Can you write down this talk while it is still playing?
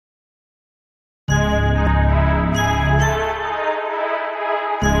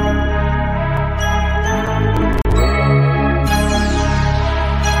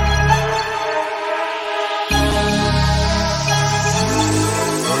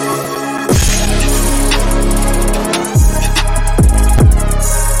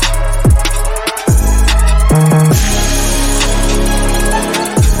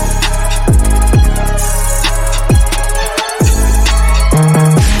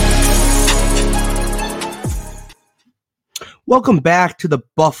Welcome back to the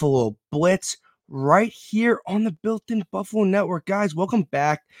Buffalo Blitz right here on the Built-In Buffalo Network. Guys, welcome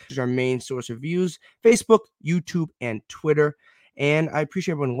back. This is our main source of views, Facebook, YouTube, and Twitter. And I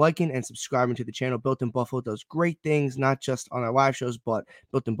appreciate everyone liking and subscribing to the channel. Built-In Buffalo does great things, not just on our live shows, but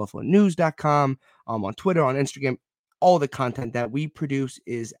builtinbuffalonews.com, on Twitter, on Instagram. All the content that we produce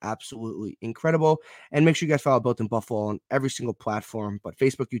is absolutely incredible. And make sure you guys follow Built-In Buffalo on every single platform, but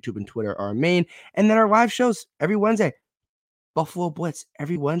Facebook, YouTube, and Twitter are our main. And then our live shows every Wednesday. Buffalo Blitz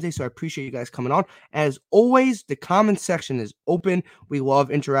every Wednesday. So I appreciate you guys coming on. As always, the comment section is open. We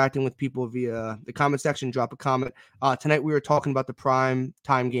love interacting with people via the comment section. Drop a comment. Tonight we were talking about the prime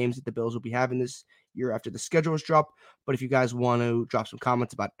time games that the Bills will be having this year after the schedule is dropped. But if you guys want to drop some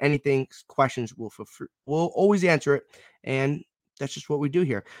comments about anything, questions, we'll always answer it. And that's just what we do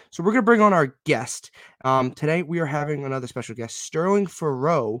here. So we're going to bring on our guest. Today we are having another special guest, Sterling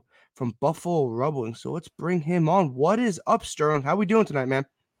Ferreau from Buffalo Rumblings. So let's bring him on. What is up, Sterling? How we doing tonight, man?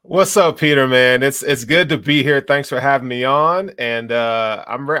 What's up, Peter, man? It's good to be here. Thanks for having me on. And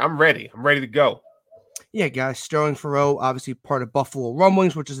I'm ready. I'm ready to go. Yeah, guys. Sterling Ferreau, obviously part of Buffalo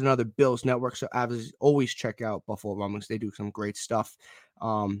Rumblings, which is another Bills network. So obviously always check out Buffalo Rumblings. They do some great stuff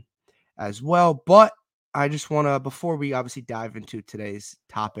as well. But I just want to, before we obviously dive into today's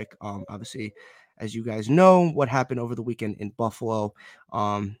topic, obviously, as you guys know, what happened over the weekend in Buffalo,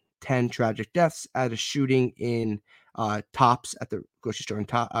 10 tragic deaths at a shooting in Tops at the grocery store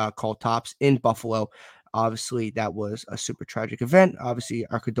called Tops in Buffalo. Obviously, that was a super tragic event. Obviously,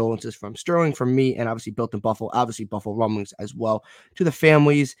 our condolences from Sterling, from me, and obviously Built in Buffalo, obviously Buffalo Rumblings as well, to the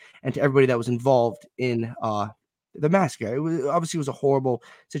families and to everybody that was involved in the massacre. It was a horrible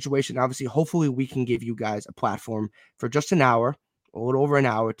situation. Obviously, hopefully we can give you guys a platform for just an hour, a little over an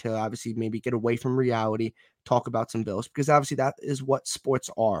hour, to obviously maybe get away from reality, talk about some Bills, because obviously that is what sports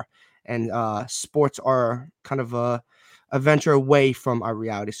are. And sports are kind of a venture away from our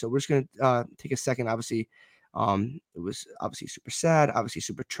reality. So we're just going to take a second. Obviously, it was obviously super sad, obviously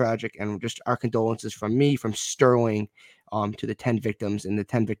super tragic, and just our condolences from me, from Sterling, to the 10 victims and the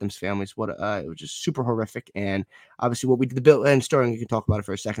 10 victims' families. It was just super horrific. And obviously what we did, the Bill and Sterling, you can talk about it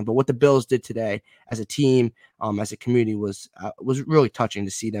for a second, but what the Bills did today as a team, as a community was really touching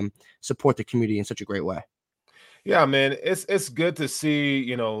to see them support the community in such a great way. Yeah, man, it's good to see,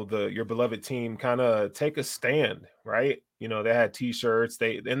 your beloved team kind of take a stand, right? They had T-shirts,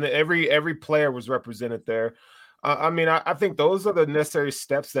 every player was represented there. I think those are the necessary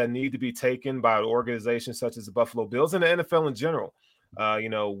steps that need to be taken by an organization such as the Buffalo Bills and the NFL in general.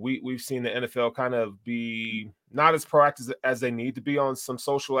 We've seen the NFL kind of be not as proactive as they need to be on some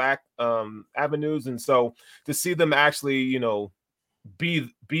social avenues, and so to see them actually,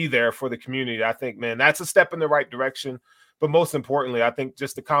 be there for the community, I think, man, that's a step in the right direction. But most importantly, I think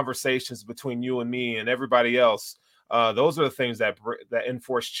just the conversations between you and me and everybody else, those are the things that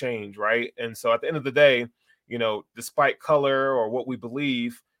enforce change, right? And so at the end of the day, despite color or what we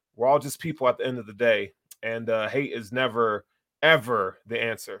believe, we're all just people at the end of the day, and hate is never ever the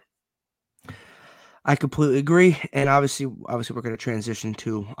answer. I completely agree. And obviously we're going to transition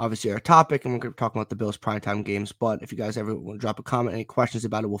to obviously our topic, and we're going to talk about the Bills primetime games. But if you guys ever want to drop a comment, any questions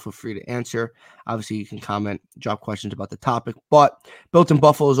about it, we'll feel free to answer. Obviously, you can comment, drop questions about the topic. But Built in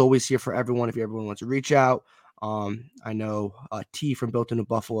Buffalo is always here for everyone if everyone wants to reach out. I know T from Built in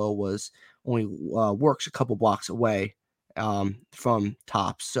Buffalo works a couple blocks away from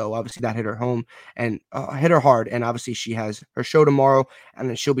Tops, so obviously that hit her home and hit her hard, and obviously she has her show tomorrow, and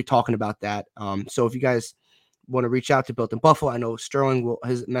then she'll be talking about that. So if you guys want to reach out to Built in Buffalo, I know Sterling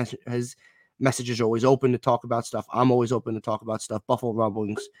his message is always open to talk about stuff. I'm always open to talk about stuff, Buffalo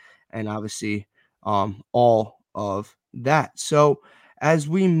Rumblings, and obviously all of that. So as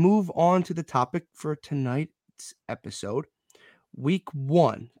we move on to the topic for tonight's episode, week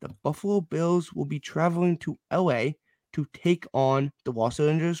 1, the Buffalo Bills will be traveling to LA to take on the Los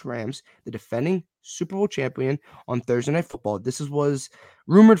Angeles Rams, the defending Super Bowl champion, on Thursday Night Football. This was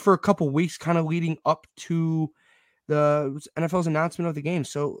rumored for a couple weeks, kind of leading up to the NFL's announcement of the game.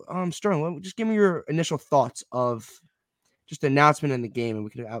 So, Sterling, just give me your initial thoughts of just the announcement in the game, and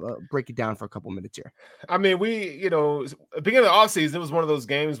we can break it down for a couple minutes here. I mean, beginning of the offseason, it was one of those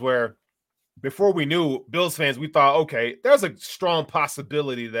games where before we knew, Bills fans, we thought, okay, there's a strong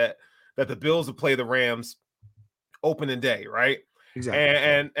possibility that the Bills would play the Rams opening day, right?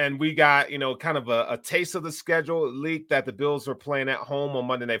 Exactly. And we got, kind of a taste of the schedule leaked that the Bills were playing at home on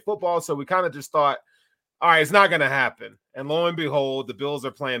Monday Night Football. So we kind of just thought, all right, it's not going to happen. And lo and behold, the Bills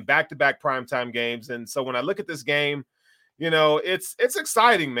are playing back-to-back primetime games. And so when I look at this game, it's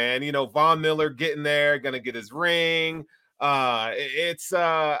exciting, man. Von Miller getting there, going to get his ring. I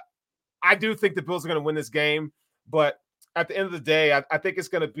do think the Bills are going to win this game, but at the end of the day, I think it's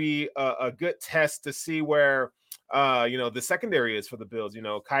going to be a good test to see where, the secondary is for the Bills.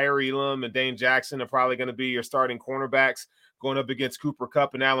 Kaiir Elam and Dane Jackson are probably going to be your starting cornerbacks going up against Cooper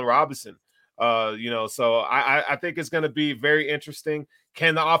Kupp and Allen Robinson. So I think it's going to be very interesting.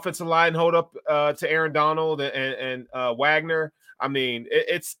 Can the offensive line hold up to Aaron Donald and Wagner? I mean,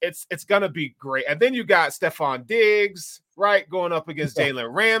 it's going to be great. And then you got Stephon Diggs, right, going up against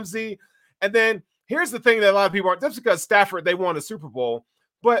Jalen Ramsey. And then here's the thing that a lot of people aren't, just because Stafford, they won a Super Bowl,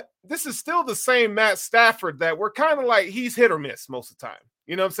 but this is still the same Matt Stafford that we're kind of like, he's hit or miss most of the time.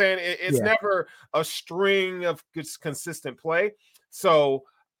 You know what I'm saying? It's never a string of consistent play. So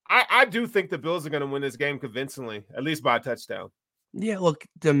I do think the Bills are going to win this game convincingly, at least by a touchdown. Yeah, look,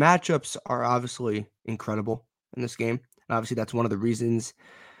 the matchups are obviously incredible in this game. And obviously, that's one of the reasons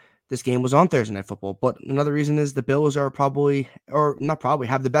this game was on Thursday Night Football. But another reason is the Bills are probably, or not probably,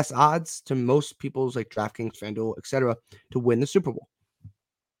 have the best odds to most people's like DraftKings, FanDuel, etc., to win the Super Bowl.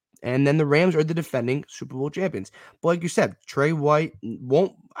 And then the Rams are the defending Super Bowl champions. But like you said, Trey White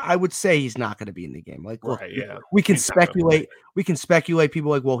won't, I would say he's not going to be in the game. Like, look, we can speculate. We can speculate.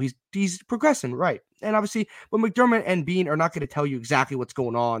 People are like, well, he's progressing, right? And obviously, but McDermott and Bean are not going to tell you exactly what's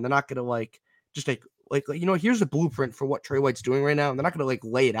going on. They're not going to here's the blueprint for what Trey White's doing right now. And they're not going to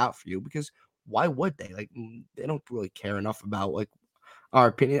lay it out for you, because why would they? Like, they don't really care enough about our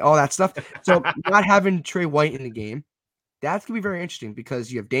opinion, all that stuff. So not having Trey White in the game, that's going to be very interesting,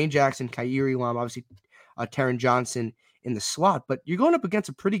 because you have Dane Jackson, Kaiir Elam, obviously Taron Johnson in the slot, but you're going up against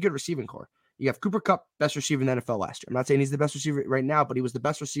a pretty good receiving core. You have Cooper Kupp, best receiver in the NFL last year. I'm not saying he's the best receiver right now, but he was the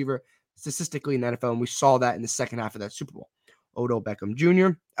best receiver statistically in the NFL, and we saw that in the second half of that Super Bowl. Odell Beckham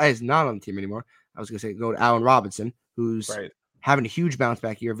Jr. is not on the team anymore. I was going to say go to Allen Robinson, who's having a huge bounce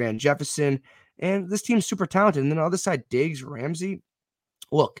back year. Van Jefferson, and this team's super talented. And then on the other side, Diggs, Ramsey.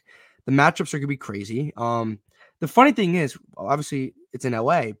 Look, the matchups are going to be crazy. The funny thing is, obviously, it's in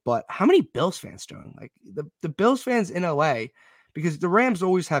LA, but how many Bills fans doing? Like the Bills fans in LA, because the Rams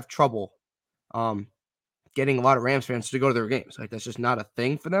always have trouble getting a lot of Rams fans to go to their games. Like, that's just not a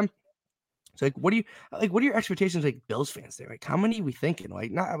thing for them. So, what are your expectations, like Bills fans there? Like, how many are we thinking?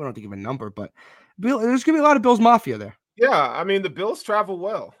 Like, I don't think of a number, but there's gonna be a lot of Bills Mafia there. Yeah, I mean, the Bills travel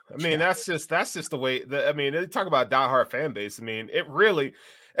well. I mean, that's just the way that, they talk about diehard fan base. I mean, it really,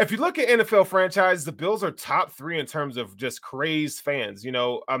 if you look at NFL franchises, the Bills are top 3 in terms of just crazed fans. You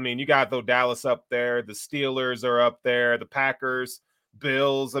got Dallas up there, the Steelers are up there, the Packers,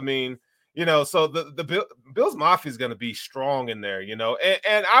 Bills. I mean, so the Bills Mafia is going to be strong in there,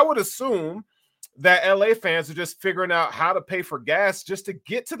 and I would assume that LA fans are just figuring out how to pay for gas just to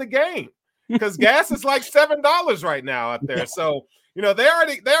get to the game, because gas is like $7 right now out there. Yeah. So, they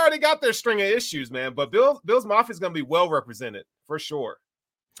already got their string of issues, man, but Bills Mafia is going to be well represented for sure.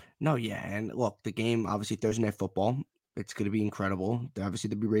 No, yeah. And look, the game, obviously Thursday Night Football, it's going to be incredible. Obviously,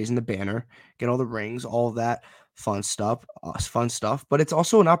 they'll be raising the banner, get all the rings, all of that fun stuff. But it's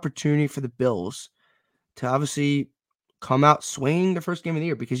also an opportunity for the Bills to obviously come out swinging the first game of the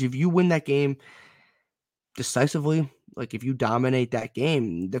year, because if you win that game decisively, like if you dominate that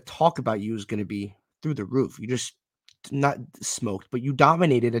game, the talk about you is going to be through the roof. You just not smoked, but you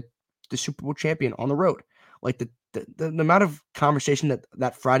dominated the Super Bowl champion on the road. Like the amount of conversation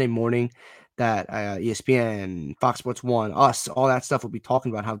that Friday morning that ESPN, Fox Sports 1, us, all that stuff will be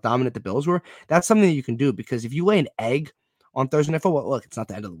talking about how dominant the Bills were. That's something that you can do, because if you lay an egg on Thursday Night Football, look, it's not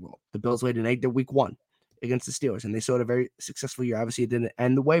the end of the world. The Bills laid an egg their week 1 against the Steelers, and they saw a very successful year. Obviously, it didn't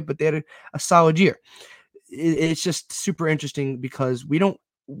end the way, but they had a solid year. It's just super interesting, because we're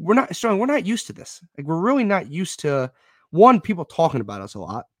not used to this. Like, we're really not used to, one, people talking about us a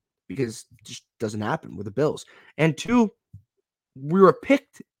lot, because it just doesn't happen with the Bills. And 2, we were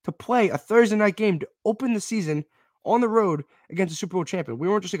picked to play a Thursday night game to open the season on the road against a Super Bowl champion. We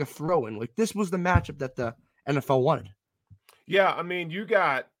weren't just like a throw-in. Like, this was the matchup that the NFL wanted. Yeah, I mean, you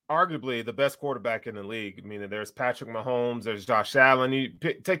got arguably the best quarterback in the league. I mean, there's Patrick Mahomes, there's Josh Allen. You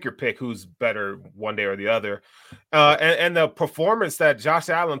take your pick who's better one day or the other. And the performance that Josh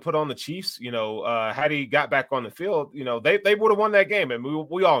Allen put on the Chiefs, had he got back on the field, they would have won that game. And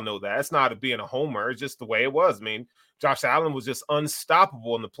we all know that. It's not being a homer. It's just the way it was. I mean, Josh Allen was just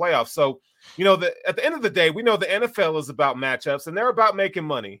unstoppable in the playoffs. So, at the end of the day, we know the NFL is about matchups, and they're about making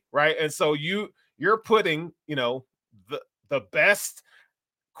money, right? And so you're putting, the best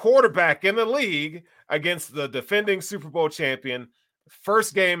quarterback in the league against the defending Super Bowl champion,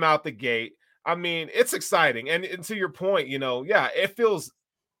 first game out the gate. I mean, it's exciting. And to your point, it feels,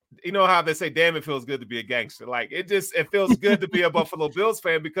 how they say, damn, it feels good to be a gangster. Like, it feels good to be a Buffalo Bills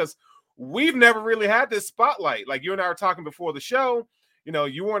fan, because we've never really had this spotlight. Like, you and I were talking before the show,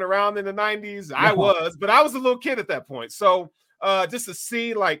 you weren't around in the 90s. I No. was, but I was a little kid at that point. So just to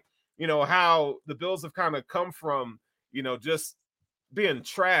see like, how the Bills have kind of come from, just being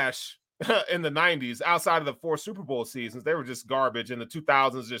trash in the 90s outside of the 4 Super Bowl seasons. They were just garbage. In the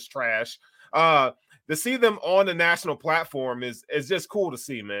 2000s, just trash. To see them on the national platform is just cool to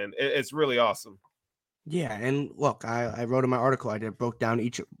see, man. It's really awesome. Yeah, and look, I wrote in my article, broke down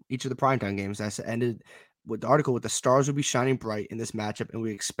each of the primetime games. I ended with the article with the stars will be shining bright in this matchup, and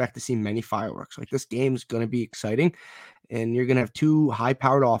we expect to see many fireworks. Like, this game's going to be exciting, and you're going to have 2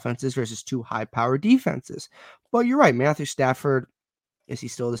 high-powered offenses versus 2 high-powered defenses. But you're right, Matthew Stafford, is he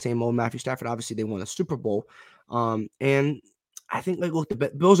still the same old Matthew Stafford? Obviously, they won a Super Bowl, and I think, like, look,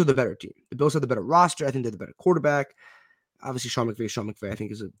 the Bills are the better team. The Bills have the better roster. I think they're the better quarterback. Obviously, Sean McVay, I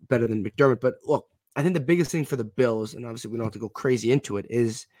think, is better than McDermott. But look, I think the biggest thing for the Bills, and obviously we don't have to go crazy into it,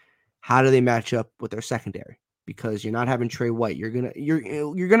 is how do they match up with their secondary? Because you're not having Trey White. You're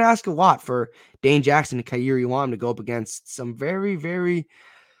gonna ask a lot for Dane Jackson and Kaiir Elam to go up against some very, very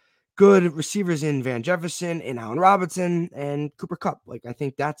good receivers in Van Jefferson and Allen Robinson and Cooper Kupp. Like, I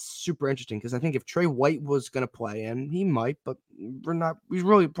think that's super interesting because I think if Trey White was gonna play, and he might, but he's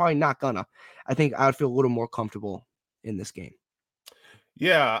really probably not gonna. I think I would feel a little more comfortable in this game.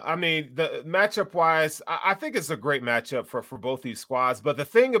 Yeah, I mean, the matchup wise, I think it's a great matchup for both these squads. But the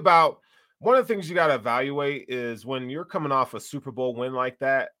thing about one of the things you got to evaluate is when you're coming off a Super Bowl win like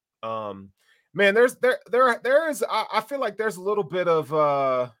that, man, there is I feel like there's a little bit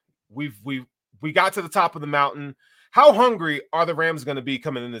of we got to the top of the mountain. How hungry are the Rams going to be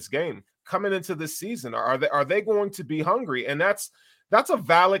coming in this game, coming into this season? Are they going to be hungry? And that's a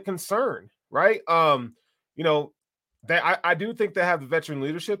valid concern, right? I do think they have the veteran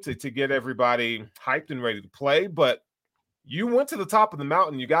leadership to get everybody hyped and ready to play, but you went to the top of the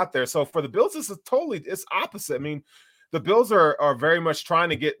mountain, you got there. So for the Bills, it's opposite. I mean, the Bills are very much trying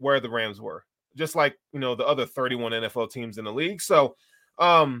to get where the Rams were, just like, the other 31 NFL teams in the league. So,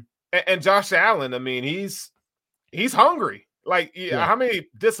 and Josh Allen, I mean, he's hungry. Like, yeah. How many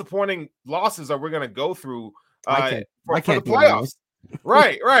disappointing losses are we going to go through for the playoffs?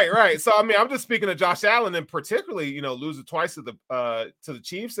 Right. So, I mean, I'm just speaking of Josh Allen and particularly, losing twice to the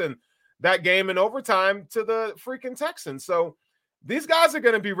Chiefs and that game in overtime to the freaking Texans. So these guys are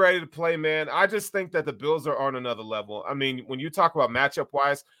going to be ready to play, man. I just think that the Bills are on another level. I mean, when you talk about matchup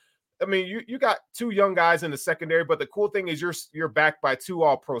wise, I mean, you got 2 young guys in the secondary, but the cool thing is you're backed by 2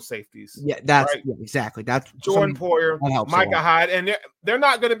 all-pro safeties. Yeah, that's right? Exactly. That's Jordan Poyer, Micah Hyde, and they're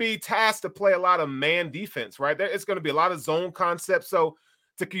not going to be tasked to play a lot of man defense, right? It's going to be a lot of zone concepts. So,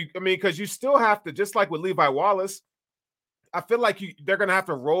 because you still have to, just like with Levi Wallace, I feel like they're going to have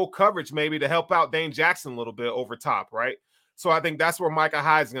to roll coverage maybe to help out Dane Jackson a little bit over top, right? So I think that's where Micah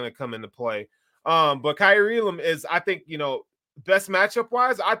Hyde is going to come into play. But Kaiir Elam is, I think, best matchup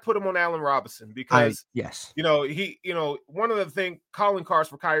wise, I'd put him on Allen Robinson because one of the things calling cards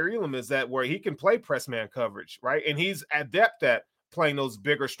for Kaiir Elam is that where he can play press man coverage, right? And he's adept at playing those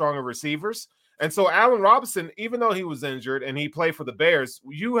bigger, stronger receivers. And so Allen Robinson, even though he was injured and he played for the Bears,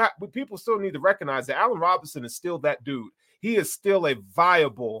 people still need to recognize that Allen Robinson is still that dude. He is still a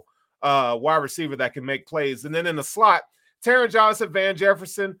viable wide receiver that can make plays. And then in the slot, Taron Johnson, Van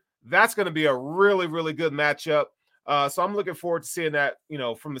Jefferson, that's going to be a really, really good matchup. So I'm looking forward to seeing that,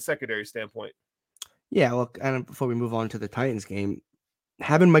 from the secondary standpoint. Yeah, look, and before we move on to the Titans game,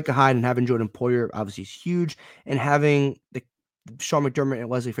 having Micah Hyde and having Jordan Poyer obviously is huge, and having the Sean McDermott and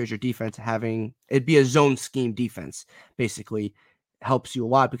Leslie Frazier defense, having it be a zone scheme defense, basically helps you a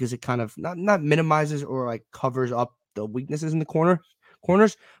lot because it kind of not minimizes or like covers up the weaknesses in the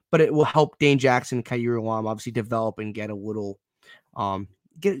corners, but it will help Dane Jackson and Kaiir Elam obviously develop and get a little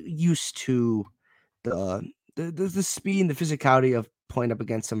get used to the speed and the physicality of playing up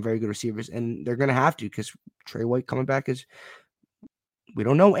against some very good receivers, and they're going to have to because Trey White coming back is we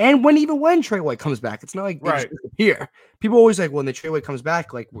don't know. And when Trey White comes back, it's not like they just disappear. People always like when the Trey White comes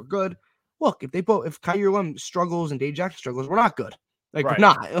back, like we're good. Look, if Kaiir Elam struggles and Dane Jackson struggles, we're not good. Like we're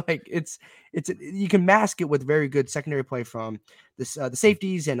not. Like it's you can mask it with very good secondary play from the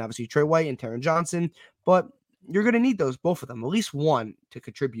safeties and obviously Trey White and Taron Johnson, but you're going to need both of them, at least one, to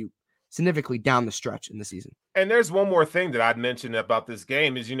contribute significantly down the stretch in the season. And there's one more thing that I'd mention about this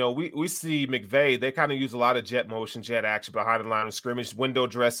game is, we see McVay, they kind of use a lot of jet motion, jet action behind the line of scrimmage, window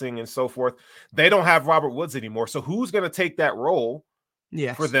dressing and so forth. They don't have Robert Woods anymore. So who's going to take that role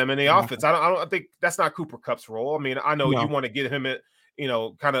for them in the offense? I don't think that's not Cooper Kupp's role. I mean, I know you want to get him at,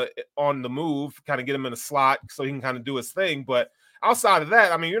 kind of on the move, kind of get him in a slot so he can kind of do his thing. But outside of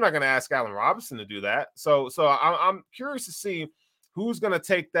that, I mean, you're not going to ask Allen Robinson to do that. So I'm curious to see who's going to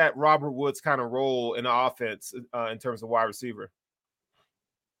take that Robert Woods kind of role in the offense in terms of wide receiver.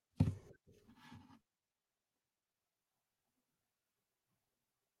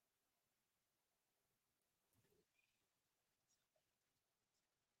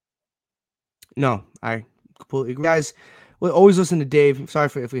 No, I completely agree. Guys, well, always listen to Dave. Sorry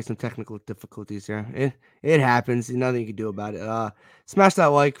for if we had some technical difficulties there. It happens. There's nothing you can do about it. Smash that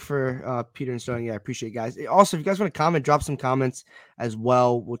like for Peter and Stone. Yeah, I appreciate you guys. Also, if you guys want to comment, drop some comments as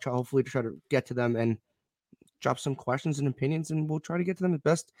well. We'll try hopefully to try to get to them and drop some questions and opinions, and we'll try to get to them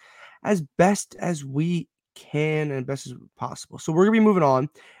as best as we can and best as possible. So we're gonna be moving on,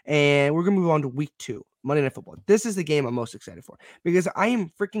 and we're gonna move on to week 2, Monday Night Football. This is the game I'm most excited for because I am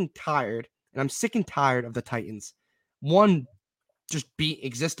freaking tired, and I'm sick and tired of the Titans. One, just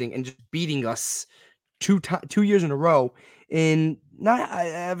existing and just beating us 2 years in a row. And not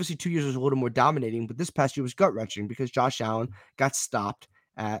obviously 2 years was a little more dominating, but this past year was gut wrenching because Josh Allen got stopped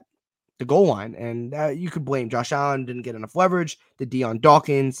at the goal line, and you could blame Josh Allen didn't get enough leverage. The Dion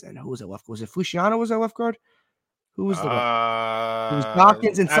Dawkins, and who was it left? Was it Feliciano? Was that left guard? Who was the left? It was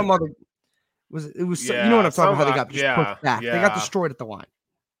Dawkins and some other. It was you know what I'm talking about? How they got just pushed back. They got destroyed at the line.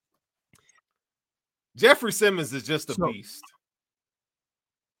 Jeffrey Simmons is just a beast.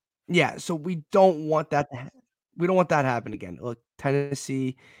 Yeah, so we don't want that. We don't want that to happen again. Look,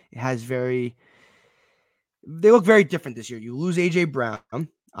 Tennessee has they look very different this year. You lose AJ Brown,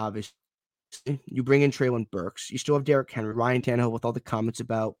 obviously. You bring in Treylon Burks. You still have Derrick Henry, Ryan Tannehill with all the comments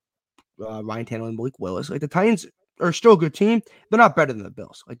about Ryan Tannehill and Malik Willis. Like the Titans are still a good team. They're not better than the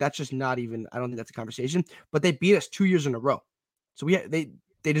Bills. Like that's just not even. I don't think that's a conversation. But they beat us 2 years in a row, so they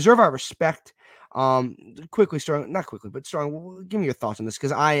deserve our respect. Quickly, Strong, not quickly, but Strong. Give me your thoughts on this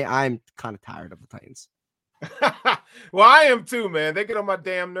because I'm kind of tired of the Titans. Well, I am too, man. They get on my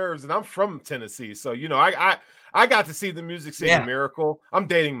damn nerves, and I'm from Tennessee, so I got to see the Music City Miracle. I'm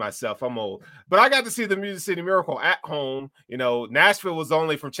dating myself. I'm old, but I got to see the Music City Miracle at home. Nashville was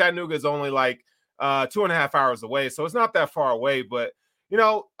only from Chattanooga is only like 2.5 hours away, so it's not that far away. But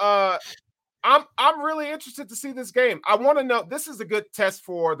I'm really interested to see this game. I want to know. This is a good test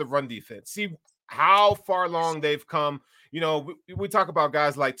for the run defense. See how far along they've come. We talk about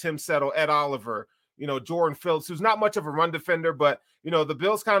guys like Tim Settle, Ed Oliver. Jordan Phillips, who's not much of a run defender, but, the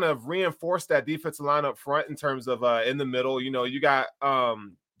Bills kind of reinforced that defensive line up front in terms of in the middle. You got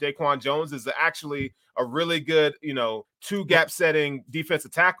Daquan Jones is actually a really good, 2-gap setting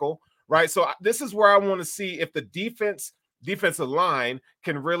defensive tackle, right? So this is where I want to see if the defensive line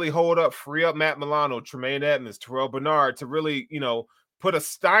can really hold up, free up Matt Milano, Tremaine Edmonds, Terrell Bernard to really, put a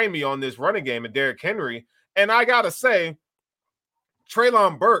stymie on this running game and Derrick Henry. And I got to say,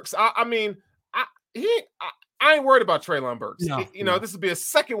 Treylon Burks, I ain't worried about Treylon Burks. No. This will be a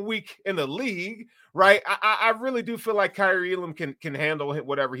second week in the league, right? I really do feel like Kyrie Elam can handle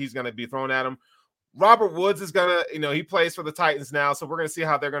whatever he's going to be thrown at him. Robert Woods is going to, he plays for the Titans now, so we're going to see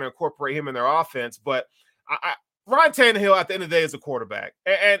how they're going to incorporate him in their offense. But Ryan Tannehill, at the end of the day, is a quarterback,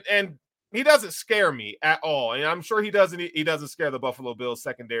 and he doesn't scare me at all. And I'm sure he doesn't scare the Buffalo Bills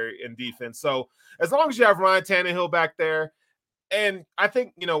secondary and defense. So as long as you have Ryan Tannehill back there, and I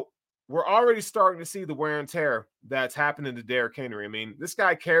think, we're already starting to see the wear and tear that's happening to Derrick Henry. I mean, this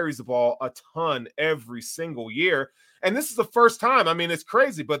guy carries the ball a ton every single year. And this is the first time. I mean, it's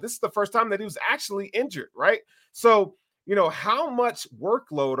crazy, but this is the first time that he was actually injured, right? So, how much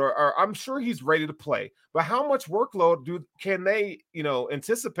workload or I'm sure he's ready to play, but how much workload can they,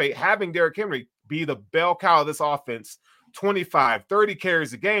 anticipate having Derrick Henry be the bell cow of this offense? 25, 30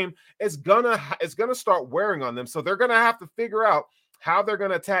 carries a game is gonna start wearing on them. So they're gonna have to figure out how they're going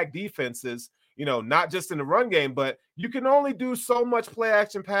to attack defenses, not just in the run game, but you can only do so much play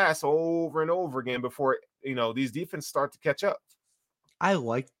action pass over and over again before, these defenses start to catch up. I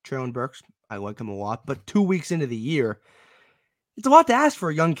like Treylon Burks. I like him a lot, but 2 weeks into the year, it's a lot to ask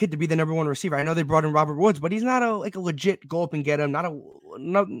for a young kid to be the number one receiver. I know they brought in Robert Woods, but he's not a legit go up and get him, not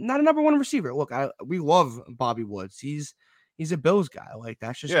a number one receiver. Look, we love Bobby Woods. He's a Bills guy. Like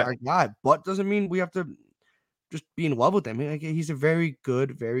that's just our guy, but doesn't mean we have to just be in love with him. He's a very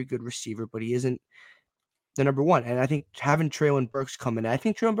good receiver, but he isn't the number one. And I think having Treylon Burks come in, I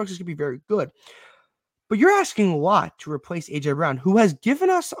think Treylon Burks is going to be very good. But you're asking a lot to replace AJ Brown, who has given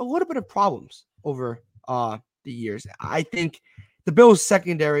us a little bit of problems over the years. I think the Bills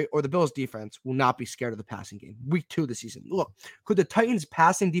secondary or the Bills defense will not be scared of the passing game. Week 2 of the season. Look, could the Titans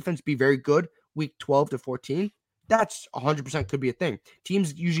passing defense be very good week 12 to 14? That's 100% could be a thing.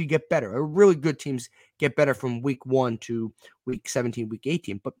 Teams usually get better. Or really good teams get better from week 1 to week 17, week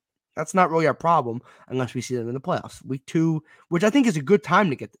 18. But that's not really our problem unless we see them in the playoffs. Week 2, which I think is a good time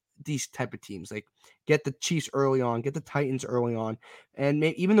to get these type of teams. Like get the Chiefs early on, get the Titans early on, and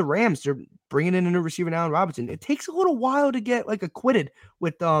maybe even the Rams. They're bringing in a new receiver, Allen Robinson. It takes a little while to get acquitted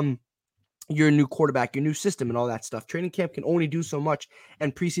with your new quarterback, your new system, and all that stuff. Training camp can only do so much,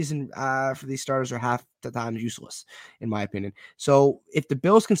 and preseason for these starters are half the time useless, in my opinion. So if the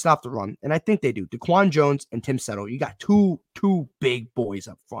Bills can stop the run, and I think they do, DaQuan Jones and Tim Settle, you got two big boys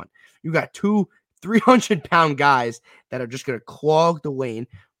up front. You got two 300-pound guys that are just going to clog the lane.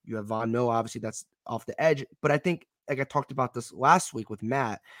 You have Von Miller, obviously, that's off the edge. But I think, like I talked about this last week with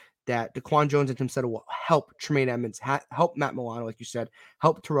Matt, that DaQuan Jones and Tim Settle will help Tremaine Edmonds, help Matt Milano, like you said,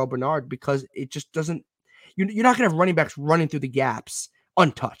 help Terrell Bernard, because it just doesn't – you're not going to have running backs running through the gaps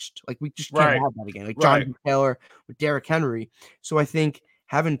untouched. Like, we just can't have that again. Like John Taylor with Derrick Henry. So I think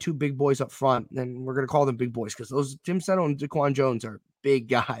having two big boys up front, and we're going to call them big boys because those Tim Settle and DaQuan Jones are big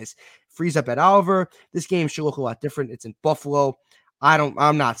guys. Frees up Ed Oliver. This game should look a lot different. It's in Buffalo.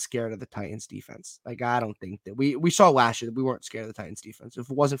 I'm not scared of the Titans defense. Like, I don't think that we saw last year that we weren't scared of the Titans defense.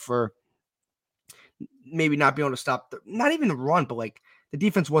 If it wasn't for maybe not being able to stop not even the run, but like the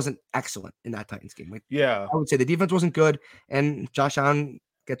defense wasn't excellent in that Titans game. Like, yeah, I would say the defense wasn't good, and Josh Allen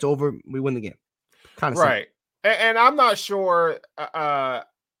gets over, we win the game. Kind of right. And I'm not sure. I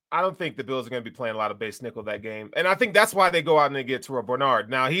don't think the Bills are going to be playing a lot of base nickel that game, and I think that's why they go out and they get Terrell Bernard.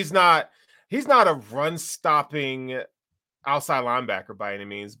 Now he's not a run stopping outside linebacker by any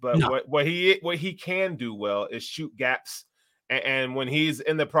means, but no. what he can do well is shoot gaps, and when he's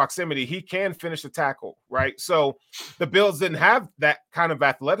in the proximity, he can finish the tackle, right? So the Bills didn't have that kind of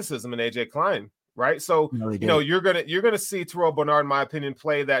athleticism in AJ Klein, right? So you're gonna see Terrell Bernard, in my opinion,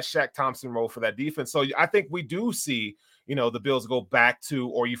 play that Shaq Thompson role for that defense. So I think we do see the Bills go back to,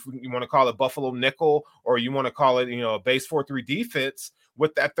 or you want to call it Buffalo nickel, or you want to call it a base 4-3 defense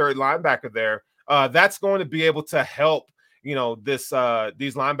with that third linebacker there. That's going to be able to help these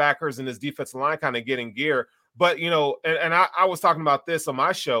linebackers and this defensive line kind of get in gear. But, and I was talking about this on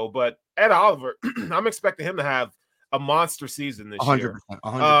my show, but Ed Oliver, I'm expecting him to have a monster season this 100%, year.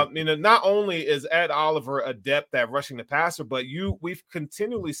 100%. Not only is Ed Oliver adept at rushing the passer, but we've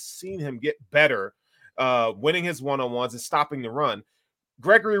continually seen him get better, winning his one-on-ones and stopping the run.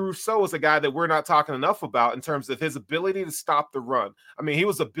 Gregory Rousseau is a guy that we're not talking enough about in terms of his ability to stop the run. I mean, he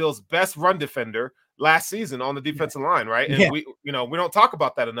was the Bills' best run defender last season on the defensive line, right? And we don't talk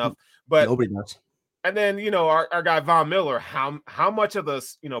about that enough, but nobody does. And then our guy Von Miller, how much of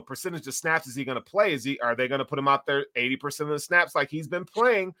the percentage of snaps is he going to play? Are they going to put him out there 80% of the snaps like he's been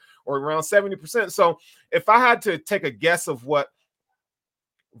playing, or around 70%? So if I had to take a guess of what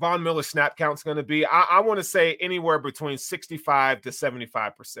Von Miller's snap count is going to be, I want to say anywhere between 65 to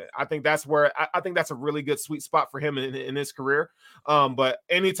 75%. I think that's where I think that's a really good sweet spot for him in his career. But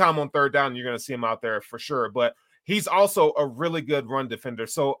anytime on third down, you're going to see him out there for sure. But he's also a really good run defender.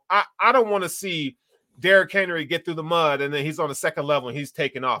 So I don't want to see Derrick Henry get through the mud and then he's on the second level and he's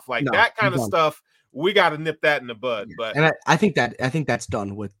taking off that kind of stuff. We got to nip that in the bud. But and I think that's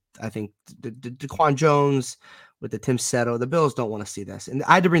done with the DaQuan Jones, with the Tim Settle. The Bills don't want to see this. And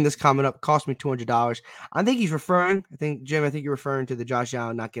I had to bring this comment up. It cost me $200. I think he's referring. Jim, you're referring to the Josh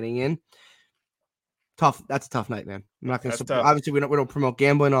Allen not getting in. Tough. That's a tough night, man. I'm not going to support. Obviously, we don't promote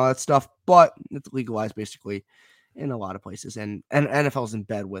gambling and all that stuff, but it's legalized basically in a lot of places. And NFL's in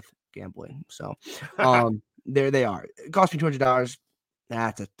bed with gambling. So there they are. It cost me $200.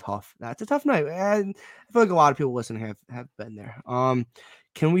 That's a tough night. And I feel like a lot of people listening have been there.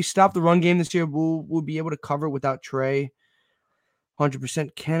 Can we stop the run game this year? We'll be able to cover without Trey.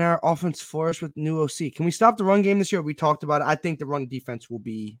 100%. Can our offense flourish with new OC? Can we stop the run game this year? We talked about it. I think the run defense will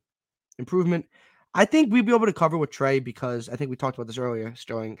be improvement. I think we'll be able to cover with Trey because I think we talked about this earlier,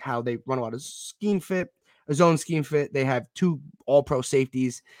 showing how they run a lot of scheme fit, a zone scheme fit. They have two all-pro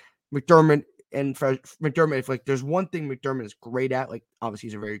safeties, McDermott. And for McDermott, if there's one thing McDermott is great at, obviously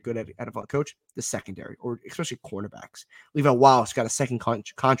he's a very good NFL coach, the secondary, or especially cornerbacks. Levi Wallace got a second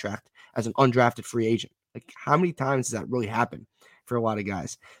contract as an undrafted free agent. How many times does that really happen for a lot of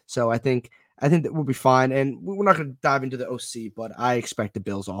guys? So I think that we'll be fine. And we're not going to dive into the OC, but I expect the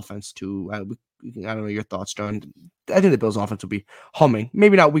Bills offense to, I don't know your thoughts, John. I think the Bills offense will be humming.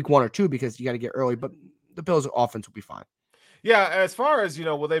 Maybe not week 1 or 2 because you got to get early, but the Bills offense will be fine. Yeah, as far as,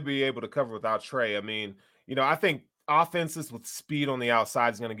 will they be able to cover without Trey? I mean, I think offenses with speed on the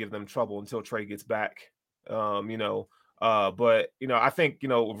outside is going to give them trouble until Trey gets back. But, I think,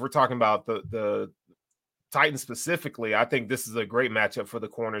 if we're talking about the Titans specifically, I think this is a great matchup for the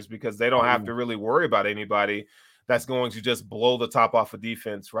corners because they don't have to really worry about anybody that's going to just blow the top off of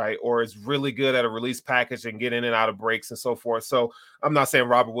defense, right? Or is really good at a release package and get in and out of breaks and so forth. So I'm not saying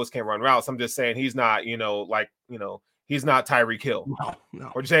Robert Woods can't run routes. I'm just saying he's not, he's not Tyreek Hill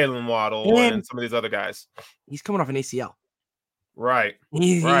no. or Jalen Waddle and some of these other guys. He's coming off an ACL. Right.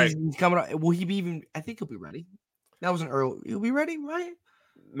 He's coming off. Will he be even? I think he'll be ready. That wasn't early. He'll be ready, right?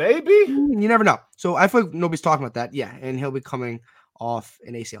 Maybe. You never know. So I feel like nobody's talking about that. Yeah, and he'll be coming off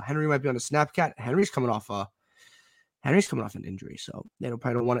an ACL. Henry might be on the snap count. Henry's coming off an injury, so they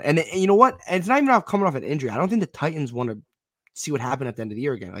probably don't want to. And you know what? And it's not even coming off an injury. I don't think the Titans want to see what happened at the end of the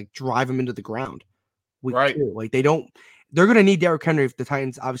year again, like drive him into the ground. Week 2. Like they don't. They're going to need Derrick Henry if the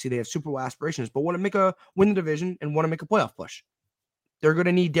Titans obviously they have Super Bowl aspirations, but want to win the division and want to make a playoff push. They're going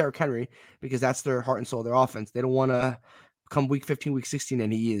to need Derrick Henry because that's their heart and soul of their offense. They don't want to come week 15, week 16,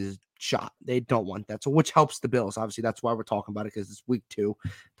 and he is shot. They don't want that. So which helps the Bills. Obviously, that's why we're talking about it, because it's week 2,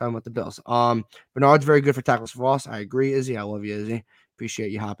 talking about the Bills. Bernard's very good for tackles for loss. I agree, Izzy. I love you, Izzy.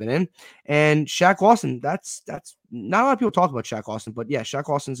 Appreciate you hopping in. And Shaq Lawson, that's not a lot of people talk about Shaq Lawson, but yeah, Shaq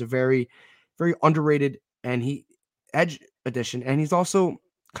Lawson's a very, very underrated edge addition, and he's also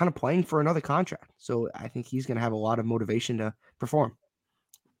kind of playing for another contract. So I think he's going to have a lot of motivation to perform.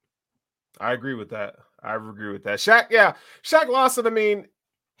 I agree with that. Shaq Lawson, I mean,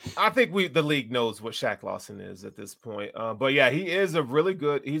 I think the league knows what Shaq Lawson is at this point. But yeah, he's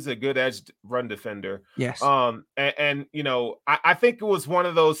a good edge run defender. Yes. And you know, I think it was one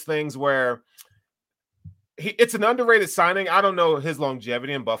of those things where it's an underrated signing. I don't know his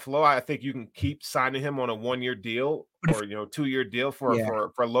longevity in Buffalo. I think you can keep signing him on a 1-year deal or 2-year deal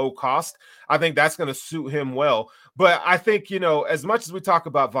for low cost. I think that's going to suit him well. But I think, you know, as much as we talk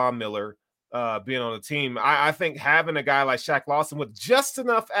about Von Miller being on the team, I think having a guy like Shaq Lawson with just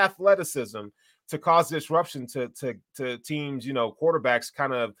enough athleticism to cause disruption to teams, you know, quarterbacks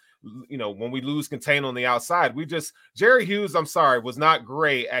kind of, you know, when we lose contain on the outside, Jerry Hughes, I'm sorry, was not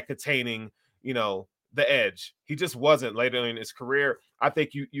great at containing, you know, the edge. He just wasn't later in his career. I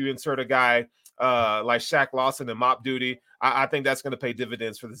think you insert a guy like Shaq Lawson in mop duty. I think that's going to pay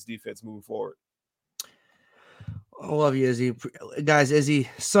dividends for this defense moving forward. I love you, Izzy. Guys, Izzy,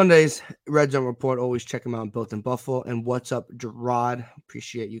 Sundays, Red Zone Report. Always check him out in Built in Buffalo. And what's up, Gerard?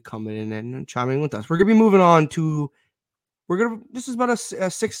 Appreciate you coming in and chiming with us. We're going to be moving on to this is about a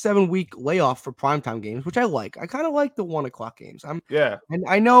 6-7 week layoff for primetime games, which I like. I kind of like the 1 o'clock games. And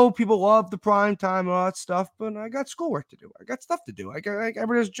I know people love the primetime and all that stuff, but I got schoolwork to do. I got stuff to do.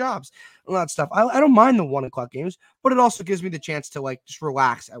 Everybody has jobs and all that stuff. I don't mind the 1 o'clock games, but it also gives me the chance to like just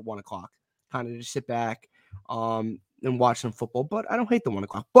relax at 1 o'clock, kind of just sit back and watch some football. But I don't hate the 1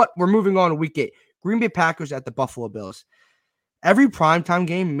 o'clock. But we're moving on to week 8. Green Bay Packers at the Buffalo Bills. Every primetime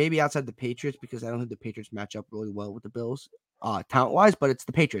game, maybe outside the Patriots, because I don't think the Patriots match up really well with the Bills talent-wise, but it's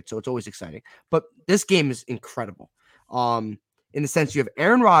the Patriots, so it's always exciting. But this game is incredible in the sense you have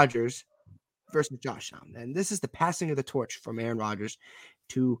Aaron Rodgers versus Josh Allen. And this is the passing of the torch from Aaron Rodgers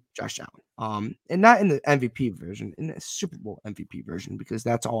to Josh Allen. And not in the MVP version, in the Super Bowl MVP version, because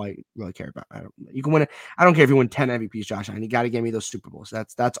that's all I really care about. You can win it. I don't care if you win 10 MVPs, Josh Allen. You got to give me those Super Bowls.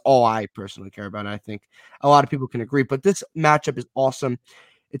 That's all I personally care about. And I think a lot of people can agree. But this matchup is awesome.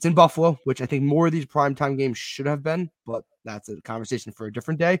 It's in Buffalo, which I think more of these primetime games should have been, but that's a conversation for a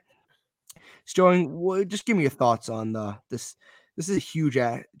different day. Sterling, just give me your thoughts on this. This is a huge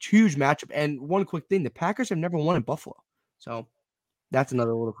matchup. And one quick thing, the Packers have never won in Buffalo. So that's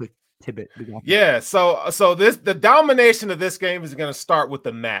another little quick tidbit. Yeah, so the domination of this game is going to start with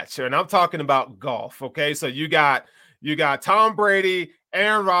the match. And I'm talking about golf, okay? So you got Tom Brady,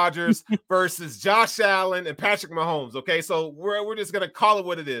 Aaron Rodgers versus Josh Allen and Patrick Mahomes, okay? So we're just going to call it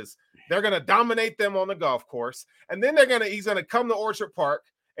what it is. They're going to dominate them on the golf course. And then he's going to come to Orchard Park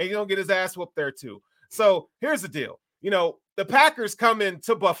and he's going to get his ass whooped there too. So here's the deal. You know, the Packers come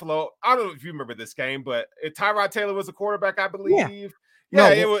into Buffalo. I don't know if you remember this game, but Tyrod Taylor was a quarterback, I believe.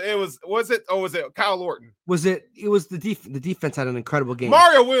 Yeah, was it Kyle Orton? It was the defense had an incredible game.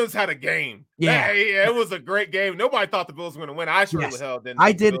 Mario Williams had a game. Yeah, it was a great game. Nobody thought the Bills were going to win. I sure the hell didn't.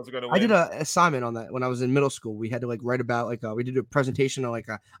 I did. I did an assignment on that when I was in middle school. We had to write about we did a presentation on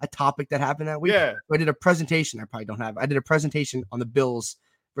a topic that happened that week. Yeah, so I did a presentation. I did a presentation on the Bills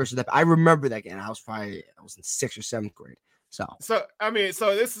versus that. I remember that game. I was in 6th or 7th grade. So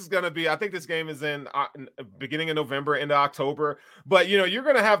this is going to be, I think this game is in beginning of November into October, but you're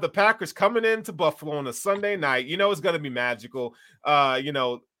going to have the Packers coming into Buffalo on a Sunday night. It's going to be magical.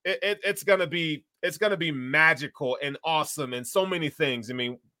 It's going to be magical and awesome and so many things. I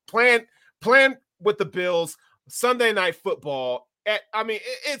mean, plan with the Bills, Sunday night football.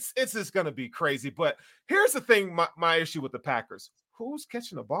 It's just going to be crazy. But here's the thing. My issue with the Packers, who's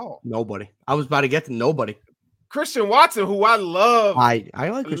catching the ball? Nobody. I was about to get to nobody. Christian Watson, who I love, I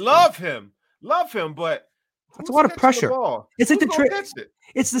like Christian. love him, but that's a lot of pressure. It's like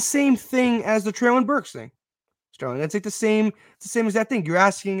it's the same thing as the Traylon Burks thing, Sterling. It's like the same as that thing. You're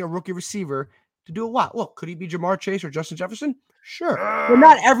asking a rookie receiver to do a lot. Look, could he be Ja'Marr Chase or Justin Jefferson? Sure. But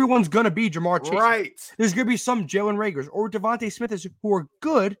not everyone's going to be Ja'Marr Chase. Right. There's going to be some Jalen Reagors or Devontae Smiths who are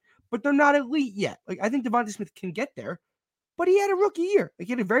good, but they're not elite yet. Like, I think Devontae Smith can get there, but he had a rookie year. Like,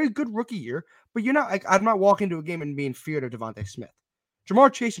 he had a very good rookie year, but you're not like, I'm not walking into a game and being feared of Devontae Smith.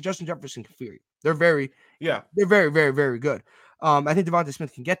 Ja'Marr Chase and Justin Jefferson can fear you. They're very, very, very good. I think Devontae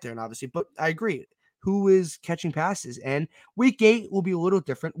Smith can get there, and obviously, but I agree. Who is catching passes? And week 8 will be a little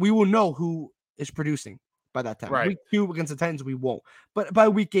different. We will know who is producing by that time. Right. Week 2 against the Titans, we won't. But by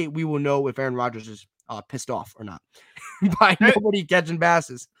week 8, we will know if Aaron Rodgers is pissed off or not by nobody catching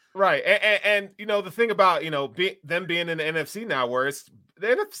passes. Right. And you know, the thing about, you know, them being in the NFC now, where the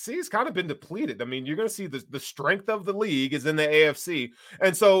NFC has kind of been depleted. I mean, you're going to see the strength of the league is in the AFC.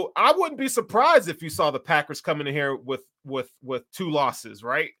 And so I wouldn't be surprised if you saw the Packers coming in here with 2 losses,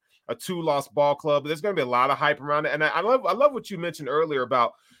 right? A 2-loss ball club. There's going to be a lot of hype around it. And I love what you mentioned earlier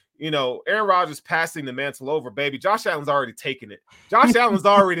about, you know, Aaron Rodgers passing the mantle over, baby. Josh Allen's already taken it. Josh Allen's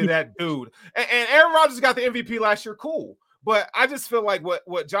already that dude. And Aaron Rodgers got the MVP last year. Cool. But I just feel like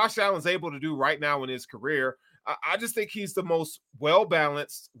what Josh Allen's able to do right now in his career, I just think he's the most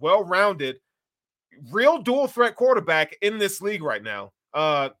well-balanced, well-rounded, real dual threat quarterback in this league right now.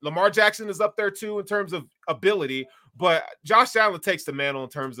 Lamar Jackson is up there too in terms of ability, but Josh Allen takes the mantle in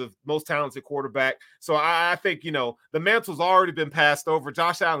terms of most talented quarterback. So I think, you know, the mantle's already been passed over.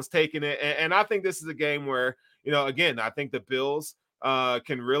 Josh Allen's taking it. And I think this is a game where, you know, again, I think the Bills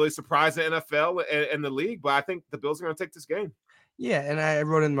can really surprise the NFL and the league, but I think the Bills are going to take this game. Yeah, and I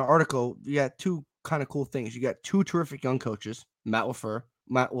wrote in my article, you got 2 kind of cool things. You got 2 terrific young coaches, Matt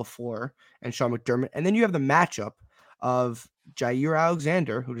LaFleur, and Sean McDermott. And then you have the matchup of Jair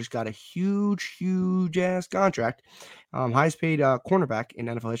Alexander, who just got a huge ass contract, highest paid cornerback in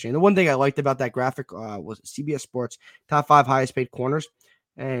NFL history. And the one thing I liked about that graphic was CBS Sports top 5 highest paid corners,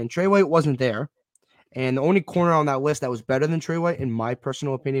 and Trey White wasn't there. And the only corner on that list that was better than Trey White, in my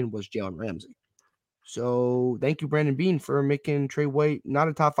personal opinion, was Jalen Ramsey. So thank you, Brandon Beane, for making Trey White not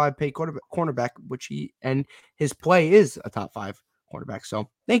a top 5 paid cornerback, which his play is a top 5 cornerback. So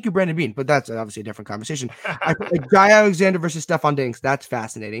thank you, Brandon Beane. But that's obviously a different conversation. Like Jai Alexander versus Stephon Diggs, that's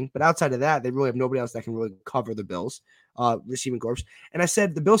fascinating. But outside of that, they really have nobody else that can really cover the Bills receiving corps. And I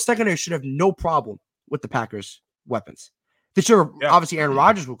said the Bills secondary should have no problem with the Packers' weapons. They should have, obviously Aaron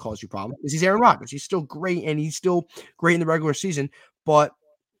Rodgers will cause you problems because he's Aaron Rodgers. He's still great, and he's still great in the regular season. But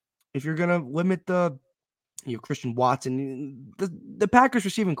if you're gonna limit Christian Watson, the Packers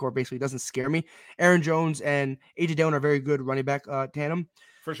receiving corps basically doesn't scare me. Aaron Jones and AJ Dillon are very good running back tandem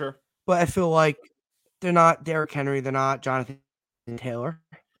for sure. But I feel like they're not Derrick Henry, they're not Jonathan Taylor.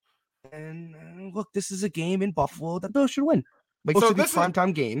 And look, this is a game in Buffalo that Bills should win. Like most of these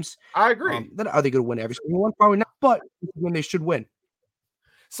primetime games, I agree. Are they going to win every single one? Probably not, but when they should win.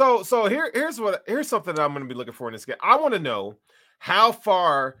 So here's something that I'm going to be looking for in this game. I want to know how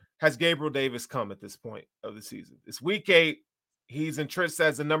far has Gabriel Davis come at this point of the season. It's week 8. He's entrenched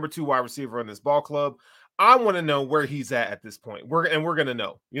as the number 2 wide receiver in this ball club. I want to know where he's at this point. We're going to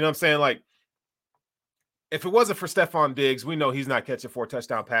know. You know what I'm saying? Like, if it wasn't for Stephon Diggs, we know he's not catching 4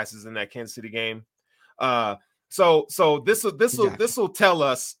 touchdown passes in that Kansas City game. So this will tell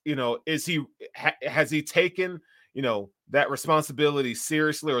us, you know, has he taken, you know, that responsibility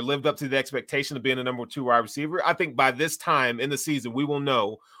seriously or lived up to the expectation of being a number 2 wide receiver? I think by this time in the season, we will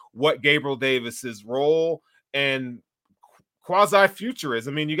know what Gabriel Davis's role and quasi future is.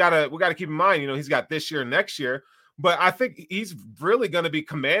 I mean, we got to keep in mind, you know, he's got this year and next year, but I think he's really going to be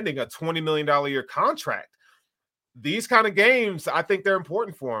commanding a $20 million a year contract. These kind of games, I think they're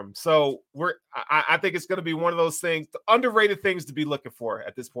important for him. So I think it's going to be one of those things, underrated things to be looking for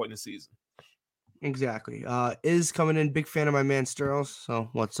at this point in the season. Exactly. Is coming in, big fan of my man Sterling. So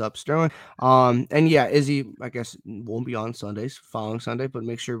what's up, Sterling? And yeah, Izzy, I guess won't be on Sundays, following Sunday, but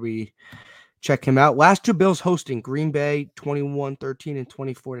make sure we check him out. Last 2 Bills hosting Green Bay 21-13 and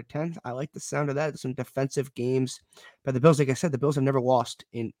 24-10. I like the sound of that. Some defensive games by the Bills. Like I said, the Bills have never lost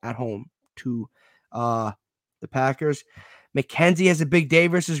at home to the Packers. McKenzie has a big day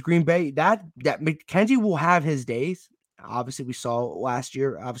versus Green Bay. That McKenzie will have his days. Obviously, we saw last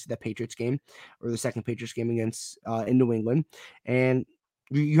year, obviously that Patriots game or the second Patriots game against in New England. And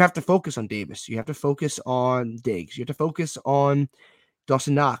you have to focus on Davis. You have to focus on Diggs. You have to focus on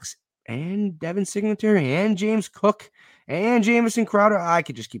Dawson Knox and Devin Singletary and James Cook and Jamison Crowder. I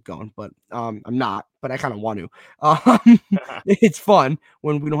could just keep going, but I'm not, but I kind of want to. It's fun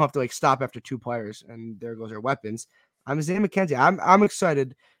when we don't have to like stop after 2 players and there goes our weapons. I'm Isaiah McKenzie. I'm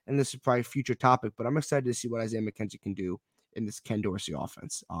excited, and this is probably a future topic, but I'm excited to see what Isaiah McKenzie can do in this Ken Dorsey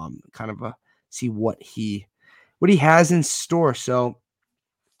offense. Kind of see what he has in store. So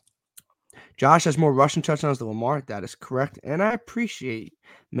Josh has more rushing touchdowns than Lamar. That is correct, and I appreciate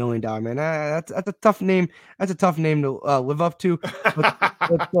 $1 Million Man. That's a tough name. That's a tough name to live up to.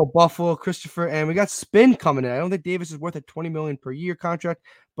 Let's go Buffalo, Christopher, and we got Spin coming in. I don't think Davis is worth a $20 million per year contract,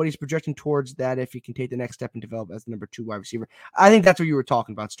 but he's projecting towards that if he can take the next step and develop as the number 2 wide receiver. I think that's what you were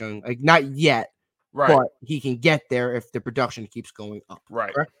talking about, Sterling. Like not yet, right? But he can get there if the production keeps going up.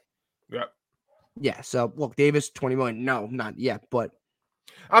 Right. Correct? Yep. Yeah. So look, Davis, $20 million. No, not yet, but.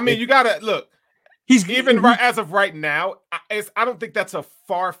 I mean, you gotta look. He's right as of right now. I don't think that's a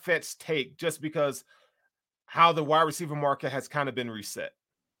far-fetched take, just because how the wide receiver market has kind of been reset,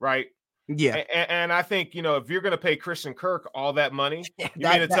 right? Yeah, and I think if you're going to pay Christian Kirk all that money, you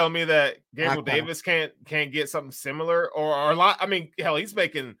mean to tell me that Gabriel Davis can't get something similar or a lot? I mean, hell,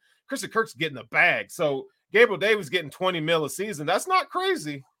 Christian Kirk's getting a bag, so Gabriel Davis getting $20 million a season. That's not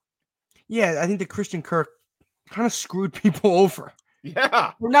crazy. Yeah, I think that Christian Kirk kind of screwed people over.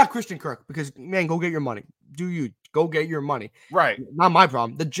 Yeah. Well, not Christian Kirk, because, man, go get your money. Go get your money. Right. Not my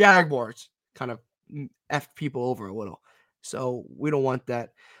problem. The Jaguars kind of F people over a little. So we don't want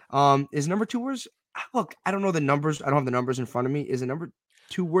that. Is number 2 worth? Look, I don't know the numbers. I don't have the numbers in front of me. Is a number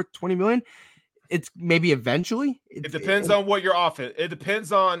 2 worth $20 million? It's maybe eventually. It depends on what you're offering. It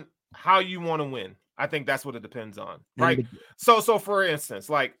depends on how you want to win. I think that's what it depends on, right? So for instance,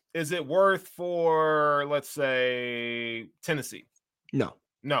 like, is it worth for, let's say, Tennessee?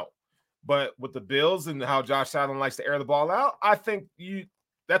 No. But with the Bills and how Josh Allen likes to air the ball out, I think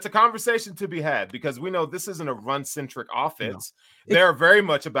that's a conversation to be had, because we know this isn't a run-centric offense. No. They're very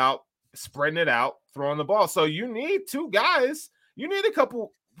much about spreading it out, throwing the ball. So you need 2 guys. You need a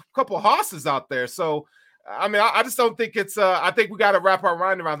couple hosses out there. So, I mean, I just don't think it's I think we got to wrap our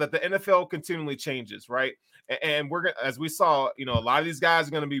mind around that the NFL continually changes, right? And we're going to, as we saw, a lot of these guys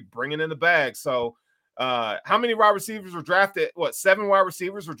are going to be bringing in the bag. So, how many wide receivers were drafted? 7 wide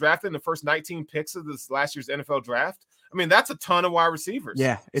receivers were drafted in the first 19 picks of this last year's NFL draft. I mean, that's a ton of wide receivers.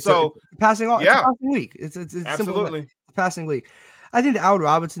 Yeah. It's a passing league. It's absolutely a passing league. I think the Allen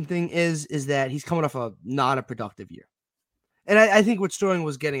Robinson thing is that he's coming off not a productive year. And I think what Sterling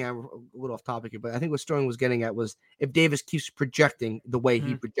was getting at, a little off topic here, but I think what Sterling was getting at was if Davis keeps projecting the way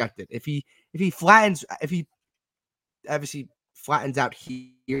he projected, if he obviously flattens out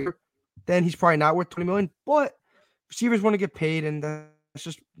here, then he's probably not worth $20 million. But receivers want to get paid, and that's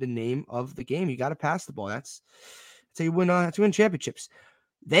just the name of the game. You got to pass the ball. That's how you win. That's how you win championships.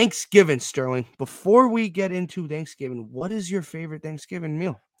 Thanksgiving, Sterling. Before we get into Thanksgiving, what is your favorite Thanksgiving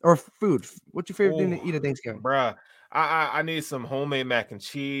meal or food? What's your favorite thing to eat at Thanksgiving? Bruh, I need some homemade mac and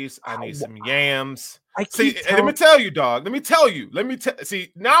cheese. I need some yams. Let me tell you, dog.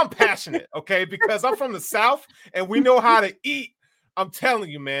 See, now I'm passionate, okay? Because I'm from the South and we know how to eat. I'm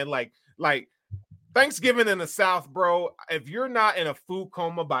telling you, man, like Thanksgiving in the South, bro, if you're not in a food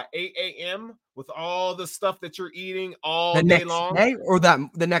coma by 8 a.m. with all the stuff that you're eating all day long. Day or the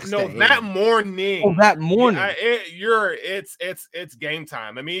next day? No, that morning. Oh, that morning. It's game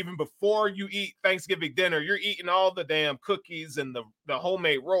time. I mean, even before you eat Thanksgiving dinner, you're eating all the damn cookies and the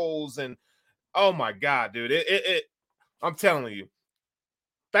homemade rolls. And oh my God, dude, I'm telling you,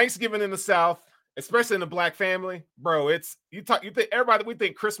 Thanksgiving in the South, especially in the Black family, bro, you think everybody, we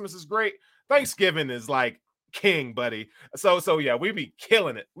think Christmas is great. Thanksgiving is like king, buddy. So yeah, we be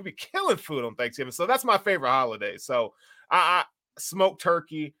killing it. We be killing food on Thanksgiving. So that's my favorite holiday. So I smoked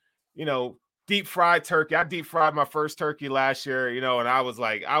turkey, deep fried turkey. I deep fried my first turkey last year, and I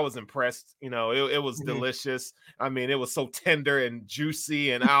was impressed. It was delicious. I mean, it was so tender and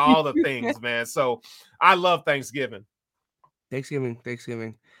juicy and all the things, man. So I love Thanksgiving. Thanksgiving.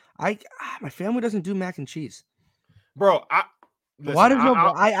 My family doesn't do mac and cheese, bro.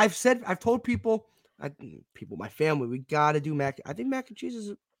 I've told people, my family, we gotta do mac. I think mac and cheese is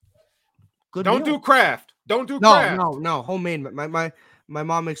a good. Don't do Kraft. No, homemade. My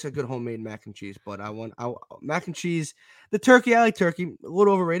mom makes a good homemade mac and cheese, but I want mac and cheese. The turkey, I like turkey, a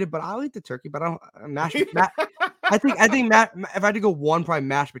little overrated, but I'll eat the turkey. But I don't mash. I think if I had to go one, probably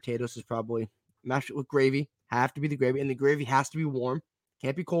mashed potatoes is probably mashed with gravy. Have to be the gravy, and the gravy has to be warm.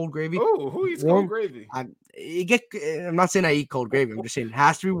 Can't be cold gravy. Oh, who eats cold gravy? I'm not saying I eat cold gravy. I'm just saying it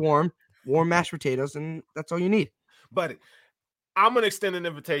has to be warm mashed potatoes, and that's all you need. But I'm going to extend an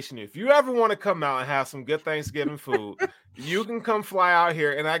invitation. If you ever want to come out and have some good Thanksgiving food, you can come fly out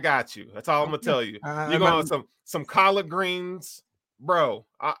here, and I got you. That's all I'm going to tell you. You're going to have some collard greens. Bro,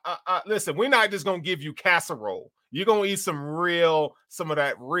 listen, we're not just going to give you casserole. You're going to eat some of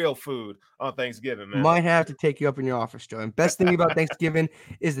that real food on Thanksgiving, man. Might have to take you up in your office, Joe. And best thing about Thanksgiving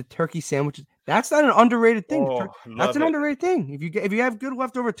is the turkey sandwiches. That's not an underrated thing. That's an underrated thing. If you have good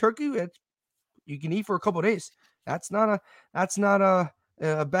leftover turkey, you can eat for a couple of days. That's not a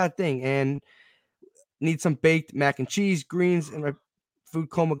a bad thing. And need some baked mac and cheese, greens, and my food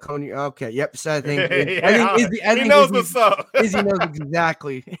coma coney. Okay, yep. So I think he knows what's up. Izzy knows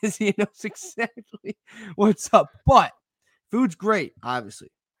exactly. Izzy knows exactly what's up. But food's great,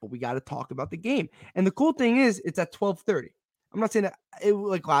 obviously. But we got to talk about the game. And the cool thing is, it's at 12:30. I'm not saying that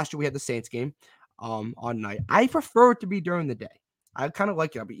like last year we had the Saints game on night. I prefer it to be during the day. I kind of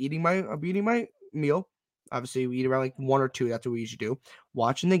like it. I'll be eating my meal. Obviously, we eat around like 1 or 2. That's what we usually do.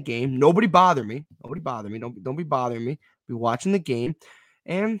 Watching the game. Nobody bother me. Don't be bothering me. Be watching the game,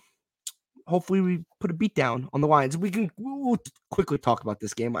 and hopefully we put a beat down on the Lions. We'll quickly talk about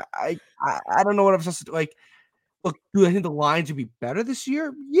this game. I don't know what I'm supposed to like. Look, do I think the Lions would be better this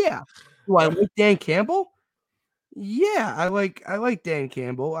year? Yeah. Do I like Dan Campbell? Yeah, I like Dan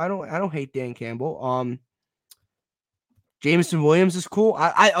Campbell. I don't hate Dan Campbell. Jameson Williams is cool.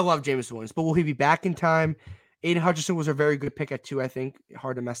 I love Jameson Williams, but will he be back in time? Aiden Hutchinson was a very good pick at 2, I think.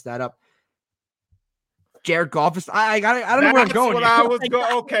 Hard to mess that up. Jared Goff is. I don't know where I'm going. That's what I was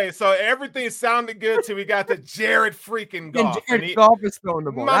going. Okay, so everything sounded good till we got the Jared freaking Goff. And Jared Goff is throwing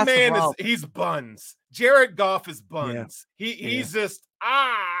the ball. My man he's buns. Jared Goff is buns. Yeah. He's just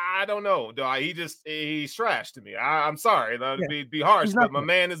I don't know. He's trash to me. I'm sorry. That'd be harsh, but my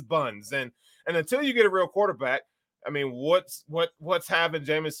man is buns. And until you get a real quarterback, I mean, what's having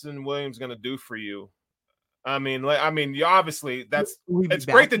Jameson Williams going to do for you? I mean, you obviously it's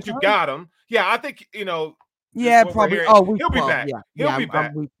great that you got him. Yeah, I think Yeah, probably. He'll be back. Yeah, he'll be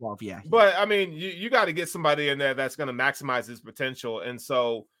back. Week 12, yeah. But I mean, you got to get somebody in there that's going to maximize his potential. And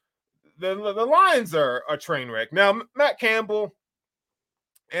so the Lions are a train wreck. Now, Matt Campbell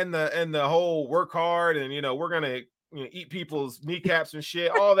and the whole work hard and we're gonna eat people's kneecaps and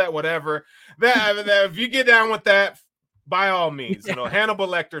shit, all that, whatever. That if you get down with that, by all means, Hannibal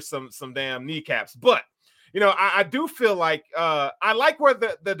Lecter some damn kneecaps. But I do feel like I like where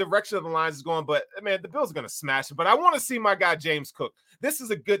the direction of the Lions is going, but man, the Bills are going to smash it. But I want to see my guy James Cook. This is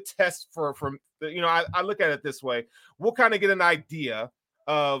a good test for I look at it this way. We'll kind of get an idea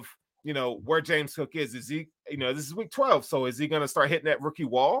of where James Cook is. Is he this is week 12, so is he going to start hitting that rookie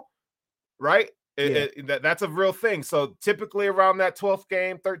wall? Right? That's a real thing. So typically around that 12th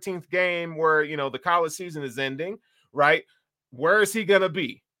game, 13th game, where the college season is ending, right? Where is he going to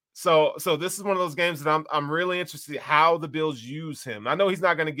be? So this is one of those games that I'm really interested in how the Bills use him. I know he's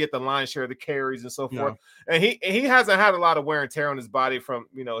not going to get the lion's share of the carries and so forth, and he hasn't had a lot of wear and tear on his body from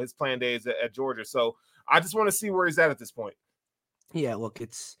his playing days at Georgia. So I just want to see where he's at this point. Yeah, look,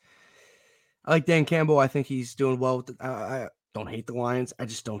 I like Dan Campbell. I think he's doing well. I don't hate the Lions. I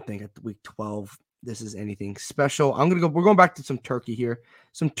just don't think at week 12 this is anything special. We're going back to some turkey here,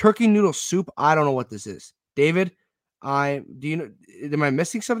 some turkey noodle soup. I don't know what this is, David. Am I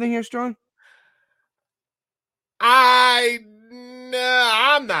missing something here, Strong? I'm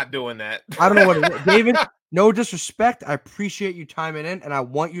not doing that. I don't know what it is. David, no disrespect. I appreciate you chiming in, and I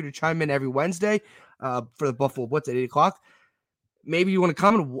want you to chime in every Wednesday for the Buffalo Blitz at 8 o'clock. Maybe you want to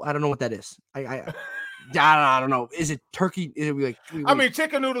comment. I don't know what that is. I don't know. Is it turkey? Is it like? I mean,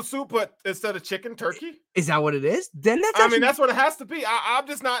 chicken noodle soup, but instead of chicken, turkey. Is that what it is? Then that's. That's what it has to be. I'm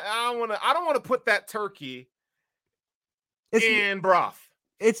just not. I don't want to put that turkey in broth.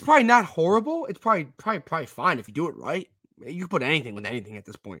 It's probably not horrible. It's probably fine if you do it right. You can put anything with anything at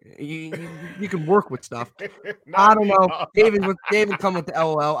this point. You can work with stuff. I don't know. David come with the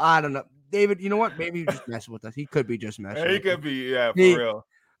LOL. I don't know. David, you know what? Maybe he's just messing with us. He could be just messing. He could be, for real.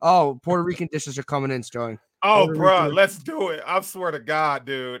 Oh, Puerto Rican dishes are coming in strong. Oh, bro, let's do it. I swear to God,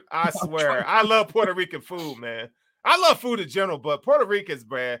 dude. I swear. I love Puerto Rican food, man. I love food in general, but Puerto Ricans,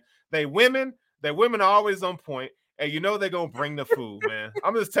 man, their women are always on point. And they're going to bring the food, man.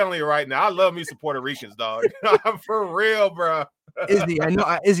 I'm just telling you right now. I love me some Puerto Ricans, dog. For real, bro. Izzy,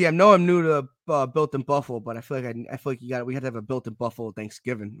 I know I'm new to Built in Buffalo, but I feel like we had to have a Built in Buffalo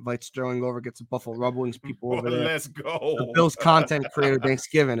Thanksgiving. Invite Sterling over, get some Buffalo rumblings people over there. Let's go. The Bills content creator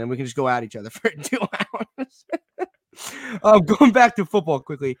Thanksgiving, and we can just go at each other for 2 hours. Going back to football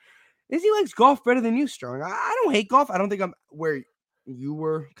quickly. Izzy likes golf better than you, Sterling. I don't hate golf. I don't think I'm where you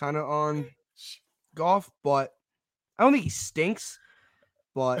were kind of on golf, but I don't think he stinks,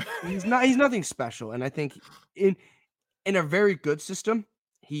 but he's nothing special. And I think in a very good system,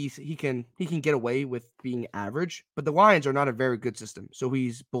 he can get away with being average. But the Lions are not a very good system, so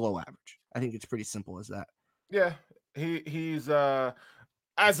he's below average. I think it's pretty simple as that. Yeah, he's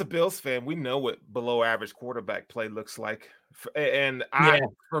as a Bills fan, we know what below average quarterback play looks like. And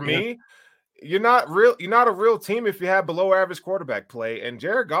for me, you're not a real team if you have below average quarterback play. And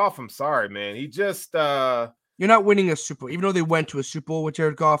Jared Goff, I'm sorry, man, he just you're not winning a Super Bowl. Even though they went to a Super Bowl with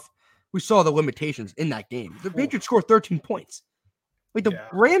Jared Goff, we saw the limitations in that game. The Patriots scored 13 points. Like the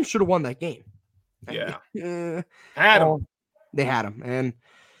Rams should have won that game. Yeah. Had him. They had him. And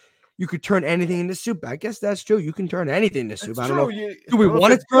you could turn anything into soup. I guess that's true. You can turn anything into soup. I don't know. Do we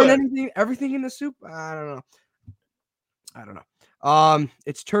want to turn everything into soup? I don't know.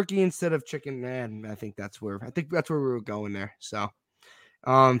 It's turkey instead of chicken, man. I think that's where we were going there. So,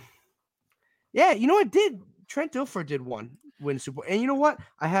 yeah, you know what? Trent Dilfer did win Super Bowl. And you know what?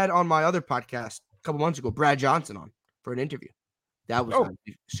 I had on my other podcast a couple months ago Brad Johnson on for an interview. That was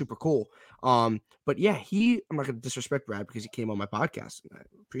super cool. But yeah, I'm not going to disrespect Brad because he came on my podcast. I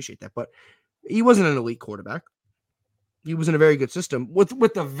appreciate that. But he wasn't an elite quarterback. He was in a very good system with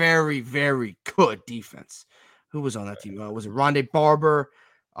a very, very good defense. Who was on that team? Was it Rondé Barber?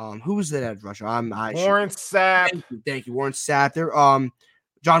 Who was that edge rusher? Warren Sapp. Thank you. Warren Sapp. There.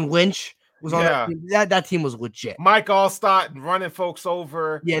 John Lynch was on that team. That team was legit. Mike Allstott running folks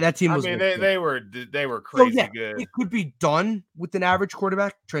over. Yeah, that team was. I mean, they were crazy good. It could be done with an average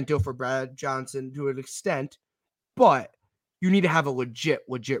quarterback, Trent Dilfer, Brad Johnson, to an extent, but you need to have a legit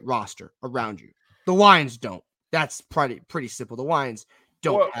roster around you. The Lions don't. That's pretty simple. The Lions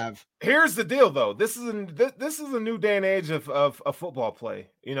don't have. Here's the deal, though. This is a new day and age of football play.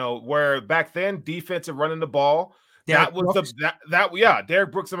 You know, where back then defensive running the ball. Derek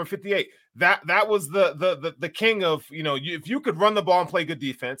Brooks, number 58. That was the king of, you know, if you could run the ball and play good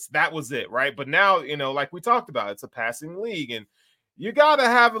defense, that was it, right? But now, you know, like we talked about, it's a passing league, and you got to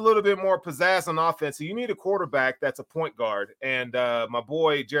have a little bit more pizzazz on offense. So you need a quarterback that's a point guard, and my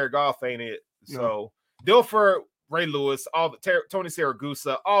boy Jared Goff ain't it. So Dilfer, Ray Lewis, Tony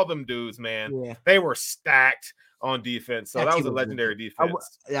Siragusa, all them dudes, man, they were stacked on defense. So that was a legendary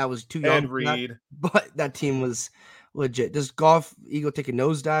defense. That was too young. Ed Reed. But that team was legit. Does Goff Eagle take a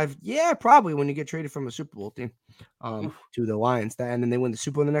nosedive? Yeah, probably when you get traded from a Super Bowl team to the Lions. And then they win the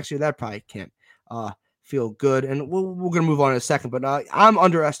Super Bowl the next year. That probably can't feel good. And we're going to move on in a second. But I'm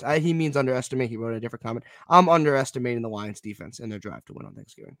underestimating. He means underestimate. He wrote a different comment. I'm underestimating the Lions defense and their drive to win on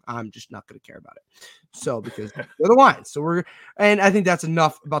Thanksgiving. I'm just not going to care about it. So because they're the Lions. And I think that's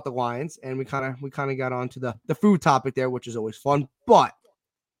enough about the Lions. And we kind of got onto the food topic there, which is always fun. But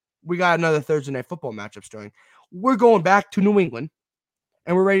we got another Thursday night football matchup starting. We're going back to New England,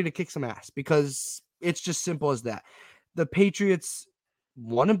 and we're ready to kick some ass because it's just simple as that. The Patriots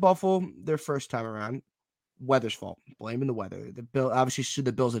won in Buffalo their first time around. Weather's fault. Blaming the weather.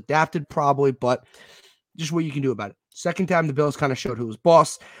 The Bills adapted probably, but just what you can do about it. Second time, the Bills kind of showed who was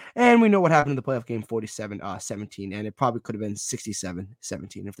boss, and we know what happened in the playoff game, 47-17, and it probably could have been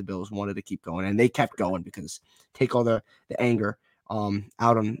 67-17 if the Bills wanted to keep going, and they kept going because take all the anger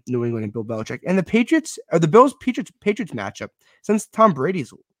out on New England and Bill Belichick. And the Patriots matchup, since Tom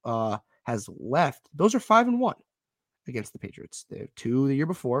Brady's has left, those are 5-1 against the Patriots. They're 2 the year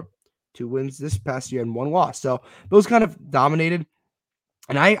before, 2 wins this past year and 1 loss. So those kind of dominated.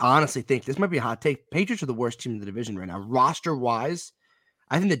 And I honestly think this might be a hot take. Patriots are the worst team in the division right now. Roster-wise,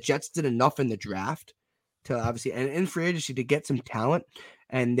 I think the Jets did enough in the draft to obviously, and in free agency to get some talent.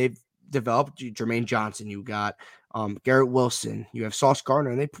 And they've developed Jermaine Johnson. You got Garrett Wilson. You have Sauce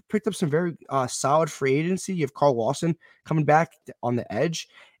Gardner. And they picked up some very solid free agency. You have Carl Lawson coming back on the edge.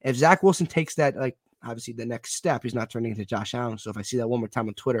 If Zach Wilson takes that, like, obviously the next step, he's not turning into Josh Allen. So if I see that one more time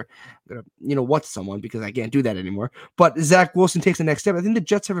on Twitter, I'm going to, what's someone because I can't do that anymore. But Zach Wilson takes the next step. I think the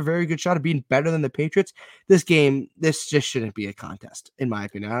Jets have a very good shot of being better than the Patriots. This just shouldn't be a contest, in my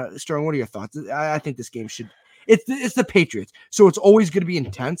opinion. Sterling, what are your thoughts? I think this game should. It's the Patriots. So it's always going to be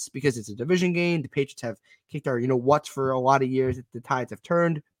intense because it's a division game. The Patriots have kicked our, what's for a lot of years. The tides have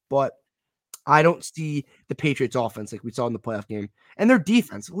turned, but I don't see the Patriots offense like we saw in the playoff game. And their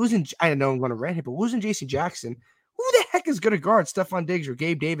defense, I know I'm going to rant here, but losing J.C. Jackson, who the heck is going to guard Stephon Diggs or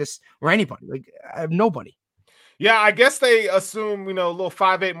Gabe Davis or anybody? Like, I have nobody. Yeah, I guess they assume, little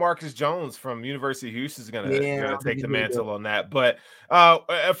 5'8" Marcus Jones from University of Houston is going to take the mantle on that. But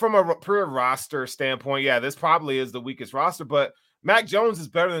from a pure roster standpoint, yeah, this probably is the weakest roster. But Mac Jones is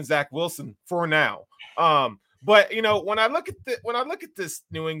better than Zach Wilson for now. But when I look at this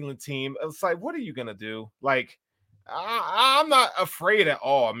New England team, it's like, what are you gonna do? Like, I'm not afraid at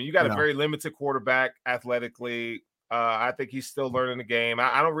all. I mean, you got a very limited quarterback athletically. I think he's still learning the game.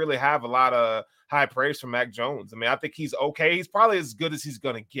 I don't really have a lot of high praise for Mac Jones. I mean, I think he's okay. He's probably as good as he's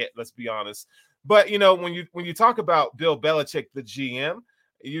gonna get. Let's be honest. But when you talk about Bill Belichick, the GM.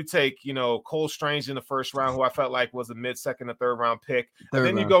 You take, Cole Strange in the first round, who I felt like was a mid-second or third round pick. And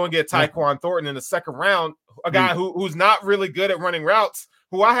then you go and get Tyquan Thornton in the second round, a guy who's not really good at running routes,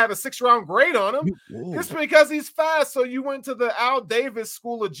 who I had a 6th-round grade on him, just because he's fast. So you went to the Al Davis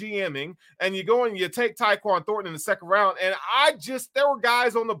School of GMing, and you go and you take Tyquan Thornton in the 2nd round. And there were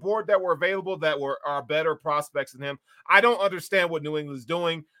guys on the board that were available that are better prospects than him. I don't understand what New England's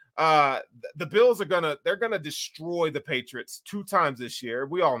doing. The Bills they're gonna destroy the Patriots 2 times this year.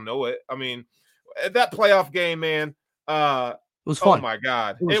 We all know it. I mean, that playoff game, man. It was fun. Oh my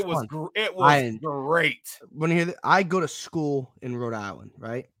God, it was great. When you hear that, I go to school in Rhode Island,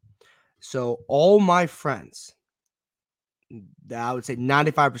 right? So all my friends, I would say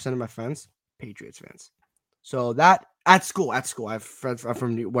 95% of my friends, Patriots fans. So that at school, I have friends. I'm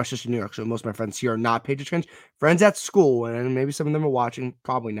from Westchester, New York, so most of my friends here are not Patriots fans. Friends at school, and maybe some of them are watching.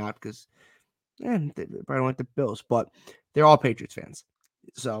 Probably not, because they probably like the Bills, but they're all Patriots fans.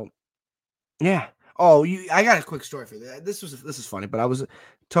 So yeah. Oh, I got a quick story for you. This is funny, but I was a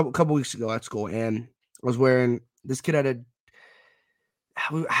couple weeks ago at school, and I was wearing, this kid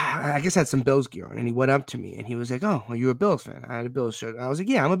I guess had some Bills gear on, and he went up to me and he was like, "Oh, are you a Bills fan?" I had a Bills shirt. And I was like,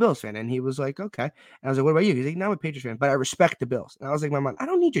 "Yeah, I'm a Bills fan." And he was like, "Okay." And I was like, "What about you?" He's like, "No, I'm a Patriots fan, but I respect the Bills." And I was like, "My mom, I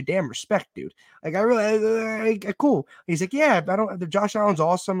don't need your damn respect, dude. Like, I really cool." He's like, "Yeah, I don't. The Josh Allen's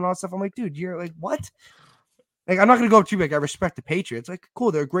awesome and all that stuff." I'm like, "Dude, you're like, what?" Like, I'm not gonna go up to you like, I respect the Patriots. Like,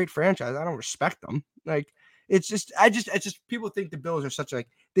 cool, they're a great franchise. I don't respect them. Like, it's just people think the Bills are such like,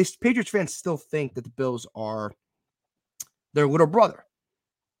 these Patriots fans still think that the Bills are their little brother.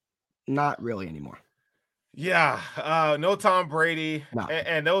 Not really anymore. Yeah, no Tom Brady, No.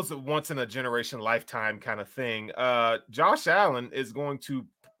 and those once in a generation lifetime kind of thing. Josh Allen is going to,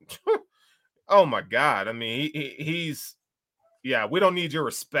 oh my God! I mean, he's, yeah. We don't need your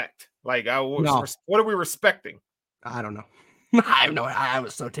respect. Like, No. What are we respecting? I don't know. I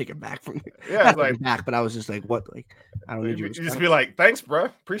was so taken back from it. Yeah, like back, but I was just like, what? Like, I don't need you. Just be like, thanks, bro.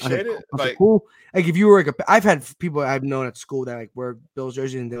 Appreciate it. Like, cool. Like, if you were like I've had people I've known at school that like wear Bills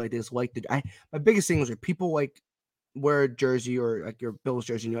jersey and they just like my biggest thing was like people like wear a jersey or like your Bills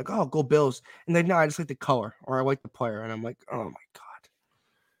jersey and you're like, "Oh, go Bills," and then no, I just like the color or I like the player, and I'm like, "Oh my God,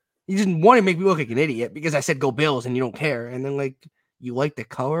 you just want to make me look like an idiot because I said go Bills and you don't care," and then like you like the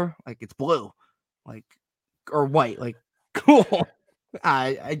color, like it's blue, like or white, like. Cool.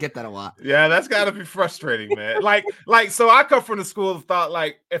 I get that a lot. Yeah, that's got to be frustrating, man. like, so I come from the school of thought,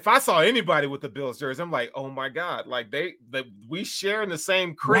 like, if I saw anybody with the Bills jersey, I'm like, oh my God, like we share in the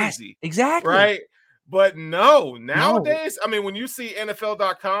same crazy. Right. Exactly. Right. But no, nowadays, I mean, when you see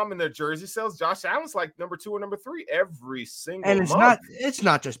NFL.com and their jersey sales, Josh Allen's like number 2 or number 3 every single and month. It's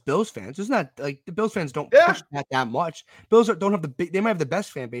not just Bills fans. It's not like the Bills fans don't push that much. Bills don't have they might have the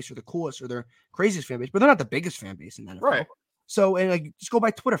best fan base or the coolest or their craziest fan base, but they're not the biggest fan base in the NFL. Right. So, and like, just go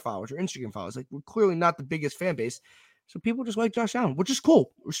by Twitter followers or Instagram followers. Like, we're clearly not the biggest fan base. So people just like Josh Allen, which is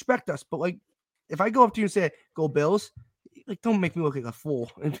cool. Respect us. But like, if I go up to you and say, go Bills, like, don't make me look like a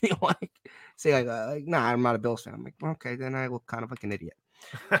fool and be like, say like, nah, I'm not a Bills fan. I'm like, okay, then I look kind of like an idiot.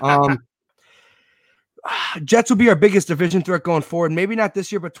 Jets will be our biggest division threat going forward. Maybe not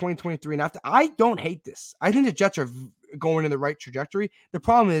this year, but 2023 and after. I don't hate this. I think the Jets are going in the right trajectory. The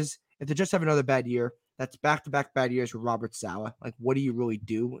problem is if the Jets have another bad year, that's back-to-back bad years with Robert Saleh. Like, what do you really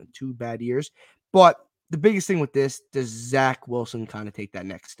do in 2 bad years? But the biggest thing with this, does Zach Wilson kind of take that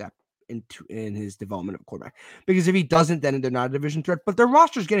next step in his development of a quarterback? Because if he doesn't, then they're not a division threat. But their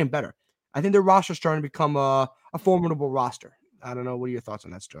roster's getting better. I think their roster's starting to become a formidable roster. I don't know. What are your thoughts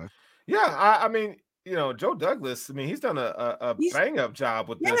on that, Joey? Yeah, I mean, you know, Joe Douglas, I mean, he's done a bang-up job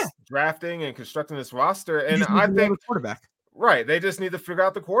with this drafting and constructing this roster. And I think quarterback. Right. They just need to figure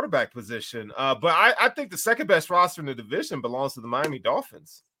out the quarterback position. But I think the second best roster in the division belongs to the Miami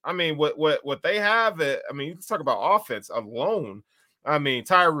Dolphins. I mean, what they have, I mean, you can talk about offense alone. I mean,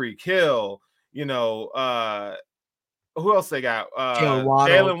 Tyreek Hill, you know, who else they got?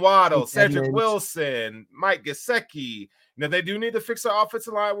 Jalen Waddle, Cedric Wilson, Mike Gesicki. Now, they do need to fix their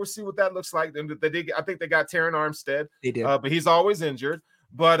offensive line. We'll see what that looks like. They did. I think they got Terron Armstead. They did. But he's always injured.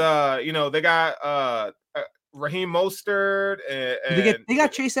 But, you know, they got Raheem Mostert and they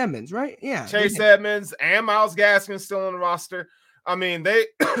got Chase Edmonds, right? Yeah. Chase Edmonds and Myles Gaskin still on the roster. I mean, they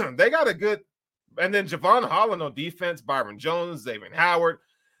got a good, and then Javon Holland on defense, Byron Jones, Xavier Howard,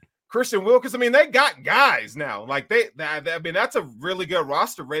 Christian Wilkins. I mean, they got guys now. Like I mean, that's a really good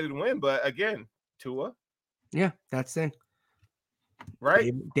roster ready to win. But again, Tua. Yeah, that's it.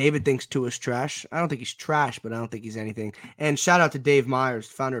 Right. David thinks Tua's trash. I don't think he's trash, but I don't think he's anything. And shout out to Dave Myers,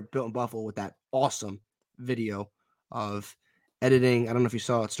 founder of Built in Buffalo, with that awesome video of editing. I don't know if you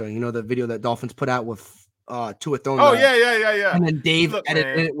saw it, Sterling. You know the video that Dolphins put out with Tua throwing. Oh, yeah. And then Dave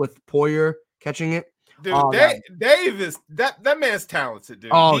edited it with Poyer catching it. Dude, Oh, that Dave is that man's talented,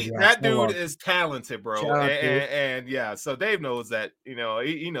 dude. oh, yes, That I dude love is talented, bro. shout out Dave. And yeah, so Dave knows that, he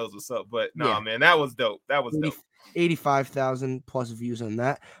knows what's up. But Yeah. nah, man, that was dope. That was 80 dope. 85,000 plus views on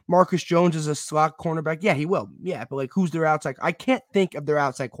that. Marcus Jones is a slot cornerback. Yeah, he will. Yeah, but like, who's their outside? I can't think of their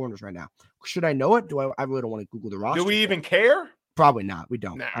outside corners right now. Should I know it? Do I really don't want to Google the roster. Do we even care? Probably not. We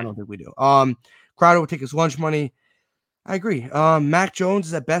don't. Nah. I don't think we do. Crowder would take his lunch money. I agree. Mac Jones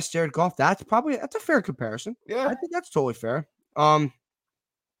is at best Jared Goff. That's a fair comparison. Yeah. I think that's totally fair.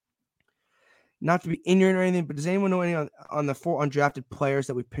 Not to be ignorant or anything, but does anyone know any on the 4 undrafted players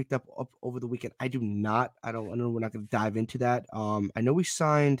that we picked up over the weekend? I do not. I know we're not going to dive into that. I know we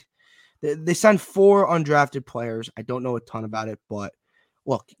signed. They signed 4 undrafted players. I don't know a ton about it, but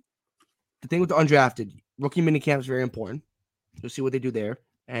look, the thing with the undrafted, rookie minicamp is very important. You'll see what they do there,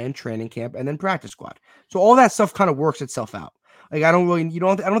 and training camp, and then practice squad. So all that stuff kind of works itself out. Like, I don't think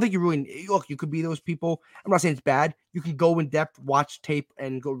you really look. You could be those people. I'm not saying it's bad. You can go in depth, watch tape,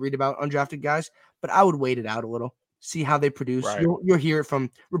 and go read about undrafted guys. But I would wait it out a little, see how they produce. Right. You'll hear it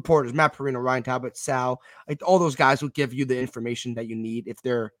from reporters, Matt Perino, Ryan Talbot, Sal. Like, all those guys will give you the information that you need if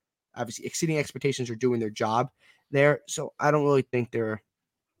they're obviously exceeding expectations or doing their job there. So I don't really think they're.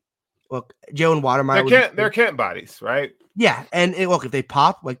 Look, Jalen Watermeyer. They're camp bodies, right? Yeah, and look, if they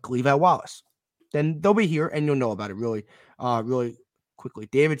pop like Levi Wallace, then they'll be here and you'll know about it really quickly.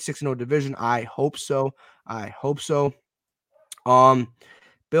 David 6-0 division. I hope so.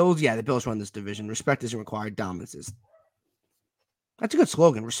 Bills, yeah, the Bills run this division. Respect isn't required, dominance is. That's a good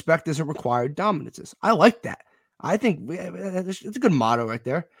slogan. Respect isn't required, dominance is. I like that. I think it's a good motto right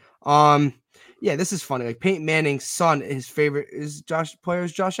there. Yeah, this is funny. Like, Peyton Manning's son, his favorite Josh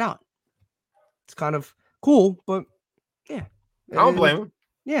Allen. It's kind of cool, but yeah. I don't blame him.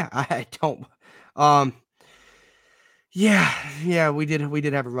 Yeah, I don't. Yeah, we did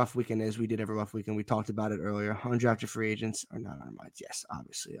have a rough weekend. We talked about it earlier. Undrafted free agents are not on our minds. Yes,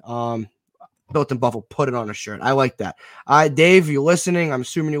 obviously. Built in Buffalo, put it on a shirt. I like that. Dave, you're listening. I'm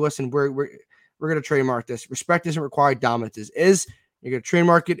assuming you listen. We're gonna trademark this. Respect isn't required, dominance is. You're gonna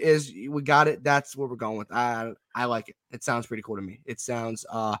trademark it. We got it. That's what we're going with. I like it. It sounds pretty cool to me. It sounds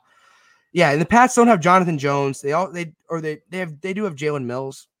yeah, and the Pats don't have Jonathan Jones. They do have Jalen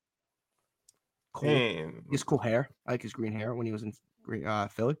Mills. Cool. Man. He has cool hair. I like his green hair when he was in Philly.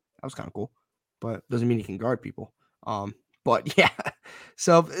 That was kind of cool, but doesn't mean he can guard people. But yeah.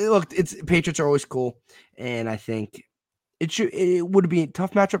 So look, Patriots are always cool, and I think it would be a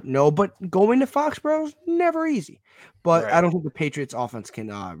tough matchup. No, but going to Foxborough is never easy. But right. I don't think the Patriots offense can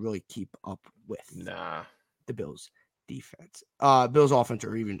really keep up with the Bills defense. Bills offense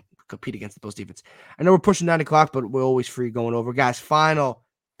or even compete against the Bills defense. I know we're pushing 9 o'clock, but we're always free going over. Guys, final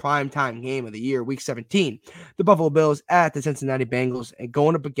primetime game of the year, week 17. The Buffalo Bills at the Cincinnati Bengals and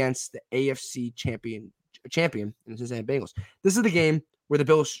going up against the AFC champion in the Cincinnati Bengals. This is the game where the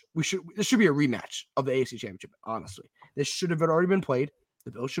Bills, this should be a rematch of the AFC championship, honestly. This should have already been played.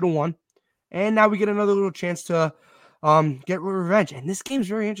 The Bills should have won. And now we get another little chance to get revenge. And this game is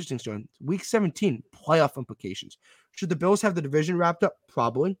very interesting, John. Week 17, playoff implications. Should the Bills have the division wrapped up?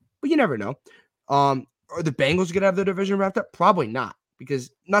 Probably, but you never know. Are the Bengals going to have the division wrapped up? Probably not, because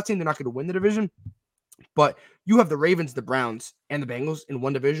I'm not saying they're not going to win the division, but you have the Ravens, the Browns, and the Bengals in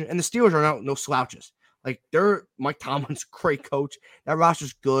one division, and the Steelers are no slouches. Like, Mike Tomlin's a great coach. That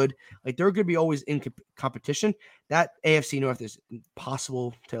roster's good. Like, they're going to be always in competition. That AFC North is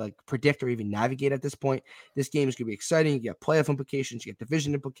impossible to predict or even navigate at this point. This game is going to be exciting. You get playoff implications. You get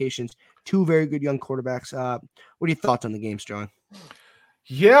division implications. 2 very good young quarterbacks. What are your thoughts on the games, John?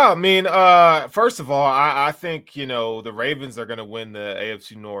 Yeah, I mean, first of all, I think, the Ravens are going to win the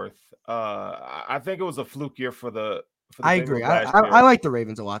AFC North. I think it was a fluke year for the I agree. I like the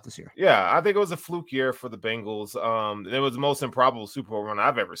Ravens a lot this year. Yeah, I think it was a fluke year for the Bengals. It was the most improbable Super Bowl run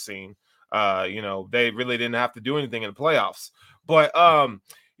I've ever seen. They really didn't have to do anything in the playoffs. But,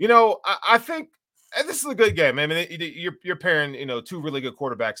 I think and this is a good game. I mean, you're pairing, 2 really good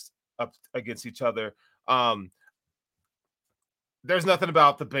quarterbacks up against each other. There's nothing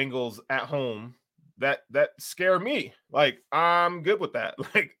about the Bengals at home that scare me. Like, I'm good with that.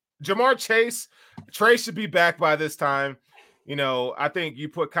 Like, Jamar Chase, Trey should be back by this time. I think you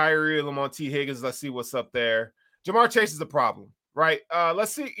put Kyrie, Lamont T. Higgins. Let's see what's up there. Jamar Chase is a problem, right?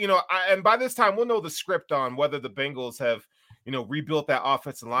 Let's see. And by this time, we'll know the script on whether the Bengals have, rebuilt that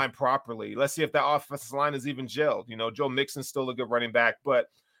offensive line properly. Let's see if that offensive line is even gelled. Joe Mixon's still a good running back, but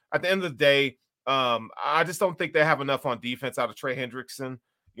at the end of the day, I just don't think they have enough on defense out of Trey Hendrickson.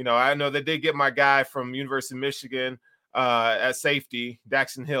 I know they did get my guy from University of Michigan at safety,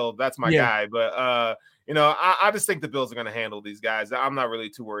 Daxton Hill. That's my guy. But, I just think the Bills are going to handle these guys. I'm not really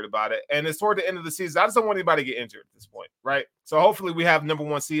too worried about it. And it's toward the end of the season. I just don't want anybody to get injured at this point, right? So hopefully we have number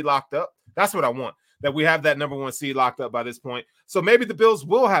 1 seed locked up. That's what I want, that we have that number 1 seed locked up by this point. So maybe the Bills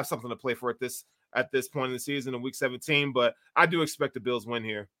will have something to play for at this point in the season in week 17, but I do expect the Bills win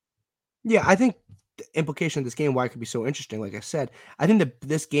here. Yeah, I think the implication of this game, why it could be so interesting, like I said, I think that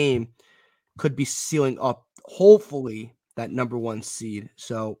this game could be sealing up, hopefully, that number 1 seed.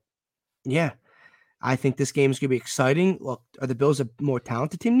 So, yeah, I think this game is going to be exciting. Look, are the Bills a more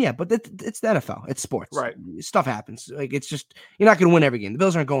talented team? Yeah, but it's the NFL. It's sports. Right. Stuff happens. Like, it's just, you're not going to win every game. The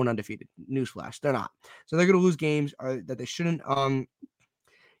Bills aren't going undefeated. Newsflash. They're not. So they're going to lose games that they shouldn't.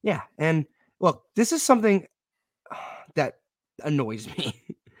 Yeah, and look, this is something that annoys me.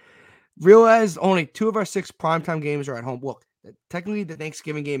 Realize only 2 of our 6 primetime games are at home. Look, technically the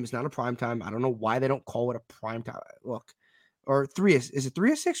Thanksgiving game is not a primetime. I don't know why they don't call it a primetime. Look, or 3 is it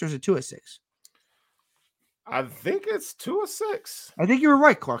 3 of 6 or is it 2 of 6? I think it's 2 of 6. I think you were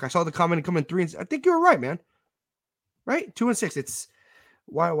right, Clark. I saw the comment come in 3 and I think you were right, man. Right? 2 and 6. It's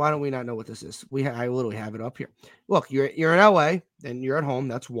why don't we not know what this is? I literally have it up here. Look, you're in LA, then you're at home.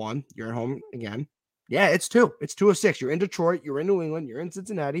 That's 1. You're at home again. Yeah, it's 2. It's 2 of 6. You're in Detroit, you're in New England, you're in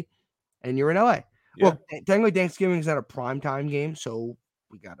Cincinnati, and you're in LA. Yeah. Well, technically Thanksgiving is not a primetime game, so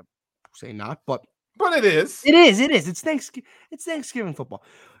we gotta say not, but it is. It is. It's Thanksgiving football.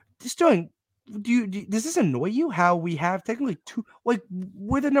 Just does this annoy you how we have technically 2, like,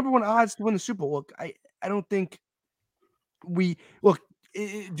 we're the number 1 odds to win the Super Bowl? Look, I don't think do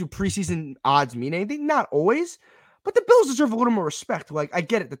preseason odds mean anything? Not always, but the Bills deserve a little more respect. Like, I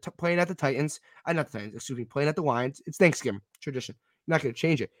get it, playing at the Titans, not the Titans, excuse me, playing at the Lions. It's Thanksgiving tradition. I'm not going to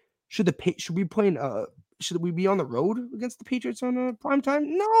change it. Should we be on the road against the Patriots on prime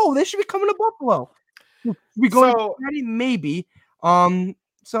time? No, they should be coming to Buffalo. Should we go to maybe.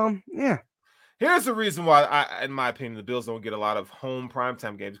 So yeah. Here's the reason why in my opinion, the Bills don't get a lot of home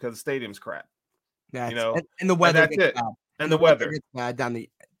primetime games, because the stadium's crap. And the weather. And that's it. And the weather gets bad down the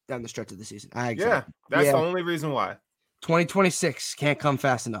stretch of the season. That's the only reason why. 2026 can't come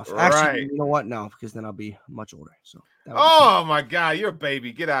fast enough. Right. Actually, you know what? No, because then I'll be much older. So. Oh my God, you're a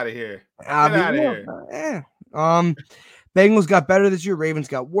baby. Get out of here. Get out of here. Bengals got better this year. Ravens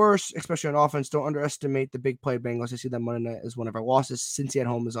got worse, especially on offense. Don't underestimate the big play Bengals. I see that Monday night as one of our losses. Cincy at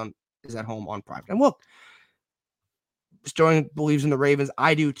home is at home on prime. And look, Sterling believes in the Ravens.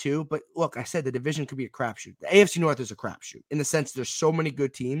 I do too. But look, I said the division could be a crapshoot. The AFC North is a crapshoot in the sense there's so many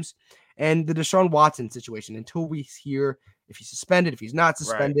good teams. And the Deshaun Watson situation, until we hear if he's suspended, if he's not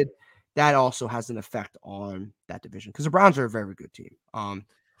suspended, that also has an effect on that division, because the Browns are a very good team.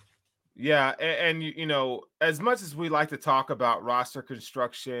 Yeah, and as much as we like to talk about roster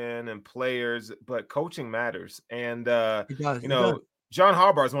construction and players, but coaching matters. And it does. John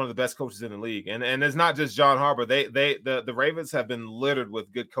Harbaugh is one of the best coaches in the league, and it's not just John Harbaugh. The Ravens have been littered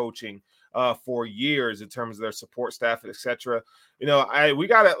with good coaching for years in terms of their support staff, etc. We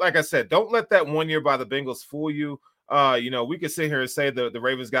got to, like I said, don't let that 1 year by the Bengals fool you. We could sit here and say the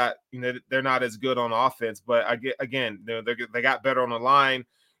Ravens got, they're not as good on offense, but they got better on the line.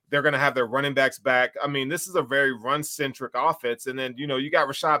 They're going to have their running backs back. I mean, this is a very run-centric offense. And then, you got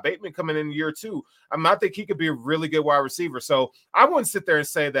Rashad Bateman coming in year 2. I think he could be a really good wide receiver. So I wouldn't sit there and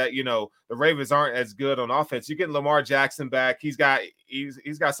say that, the Ravens aren't as good on offense. You get Lamar Jackson back. He's got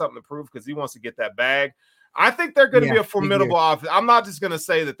something to prove because he wants to get that bag. I think they're going to be a formidable offense. I'm not just going to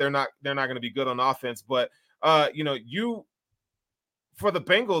say that they're not going to be good on offense, but for the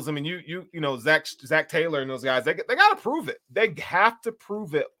Bengals, I mean, Zach Taylor and those guys, they got to prove it. They have to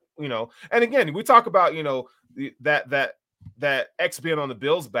prove it. And again, we talk about, that X being on the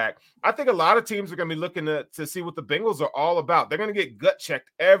Bills' back. I think a lot of teams are going to be looking to see what the Bengals are all about. They're going to get gut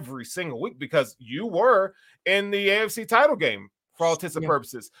checked every single week because you were in the AFC title game for all intents and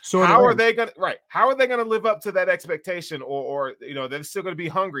purposes. How are they going to live up to that expectation, or they're still going to be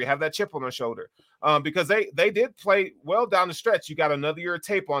hungry, have that chip on their shoulder? Because they did play well down the stretch. You got another year of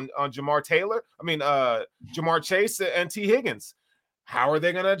tape on Jamar Chase and T. Higgins. How are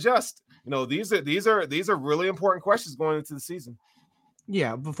they going to adjust? These are really important questions going into the season.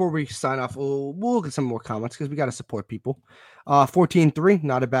 Yeah, before we sign off, we'll look at some more comments because we got to support people. 14-3,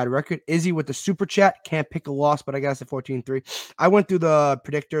 not a bad record. Izzy with the super chat, can't pick a loss, but I guess at 14-3. I went through the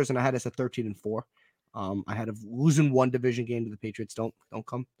predictors and I had us at 13-4. I had a losing 1 division game to the Patriots. Don't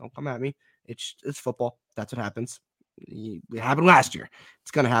come at me. It's football. That's what happens. It happened last year.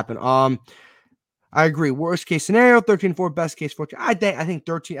 It's gonna happen. I agree. Worst case scenario, 13-4. Best case, 14. I think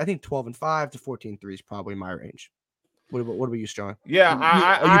 12-5 to 14-3 is probably my range. What about you, Strong? Yeah,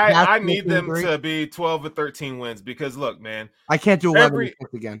 Are you past I two need and them three? to be 12 or 13 wins because look, man, I can't do 11 and every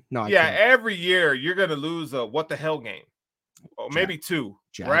 6 again. No, I yeah, can't. every year you're gonna lose a what the hell game. Or Jag- maybe two,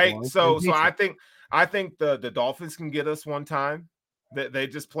 right? Jaguars and So Patriots. I think the Dolphins can get us one time. They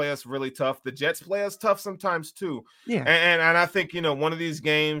just play us really tough. The Jets play us tough sometimes too. Yeah. And I think one of these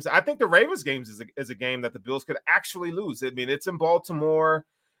games, I think the Ravens games is a game that the Bills could actually lose. I mean, it's in Baltimore.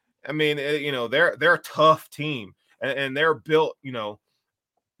 I mean, they're a tough team and they're built,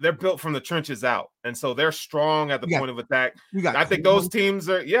 they're built from the trenches out. And so they're strong at the point of attack. You got I think those teams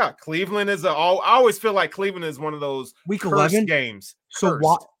are, Cleveland is I always feel like Cleveland is one of those week cursed 11 games. So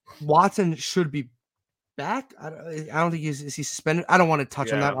Watson should be back. I don't think is he suspended. I don't want to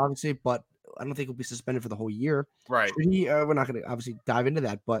touch on that, obviously, but I don't think he'll be suspended for the whole year. Right. We're not going to obviously dive into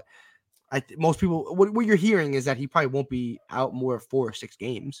that, but most people, what you're hearing is that he probably won't be out more 4 or 6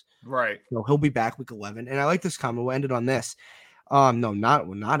 games. Right. So he'll be back week 11. And I like this comment. We'll end it on this. We'll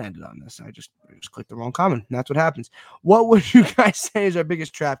not end it on this. I just clicked the wrong comment. And that's what happens. What would you guys say is our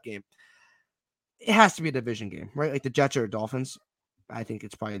biggest trap game? It has to be a division game, right? Like the Jets or Dolphins. I think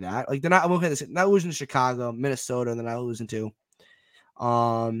it's probably that. Like they're not losing to Chicago, Minnesota, and they're not losing to.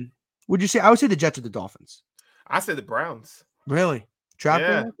 Would you say? I would say the Jets or the Dolphins. I say the Browns. Really? Trap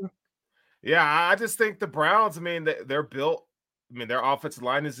game? Yeah, I just think the Browns, I mean, they're built. I mean, their offensive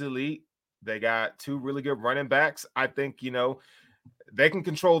line is elite. They got 2 really good running backs. I think, they can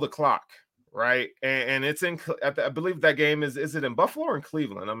control the clock, right? And it's I believe that game is it in Buffalo or in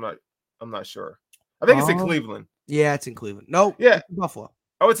Cleveland? I'm not sure. I think it's in Cleveland. Yeah, it's in Cleveland. No, yeah, it's in Buffalo.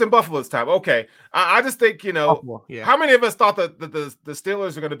 Oh, it's in Buffalo this time. Okay. I just think, Buffalo, yeah. How many of us thought that the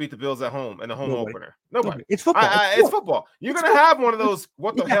Steelers are going to beat the Bills at home in the home opener? Nobody. It's football. It's football. You're going to have one of those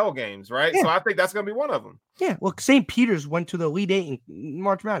what the hell games, right? Yeah. So I think that's going to be one of them. Yeah. Well, St. Peter's went to the Elite Eight in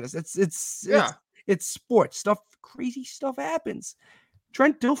March Madness. It's sports stuff. Crazy stuff happens.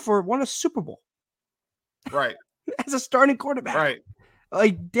 Trent Dilfer won a Super Bowl. Right. As a starting quarterback. Right.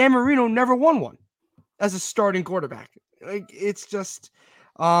 Like Dan Marino never won one as a starting quarterback. Like it's just,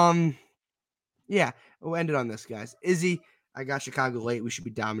 yeah. We'll end it on this, guys. Izzy, I got Chicago late. We should be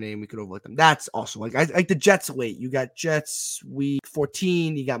dominating. We could overlook them. That's also like the Jets late. You got Jets week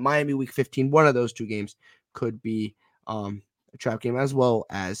 14. You got Miami week 15. One of those 2 games could be a trap game, as well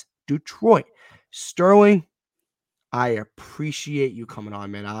as Detroit. Sterling, I appreciate you coming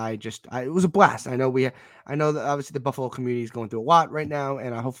on, man. It was a blast. I know that obviously the Buffalo community is going through a lot right now,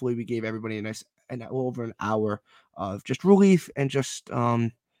 and hopefully we gave everybody over an hour of just relief and just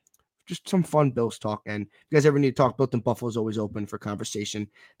some fun Bills talk. And if you guys ever need to talk, Built in Buffalo is always open for conversation.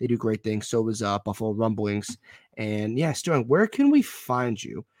 They do great things. So is Buffalo Rumblings. And yeah, Sterling, where can we find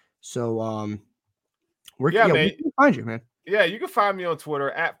you? So where can we find you, man? Yeah, you can find me on Twitter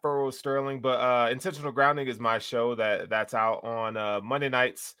at Furrow Sterling, but Intentional Grounding is my show that's out on Monday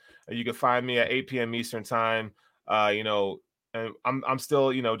nights. You can find me at 8 p.m. Eastern time. And I'm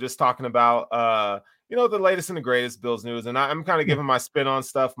still, just talking about the latest and the greatest Bills news, and I'm kind of giving my spin on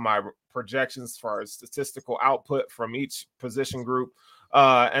stuff, my projections for statistical output from each position group.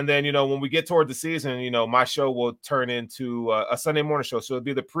 And then, when we get toward the season, my show will turn into a Sunday morning show. So it'll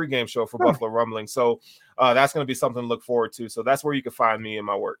be the pregame show for Buffalo Rumbling. So that's going to be something to look forward to. So that's where you can find me in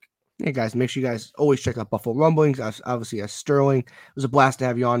my work. Hey, guys, make sure you guys always check out Buffalo Rumblings. Obviously, as Sterling, it was a blast to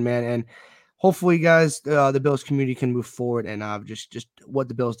have you on, man. And hopefully, guys, the Bills community can move forward. And just what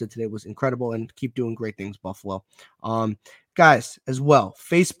the Bills did today was incredible, and keep doing great things, Buffalo. Guys, as well,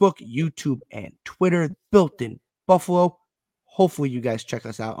 Facebook, YouTube, and Twitter, Built in Buffalo. Hopefully, you guys check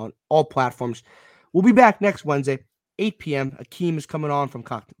us out on all platforms. We'll be back next Wednesday, 8 p.m. Akeem is coming on from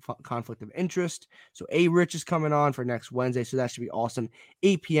Conflict of Interest. So A-Rich is coming on for next Wednesday. So that should be awesome.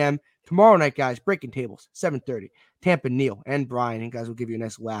 8 p.m. Tomorrow night, guys, Breaking Tables, 7:30. Tampa, Neil, and Brian. And guys will give you a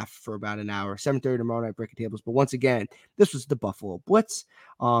nice laugh for about an hour. 7:30 tomorrow night, Breaking Tables. But once again, this was the Buffalo Blitz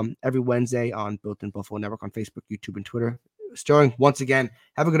every Wednesday on Built in Buffalo Network on Facebook, YouTube, and Twitter. Sterling, once again,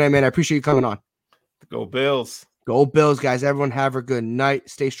 have a good night, man. I appreciate you coming on. Go Bills. Go Bills, guys. Everyone have a good night.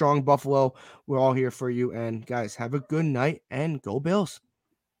 Stay strong, Buffalo. We're all here for you. And guys, have a good night and go Bills.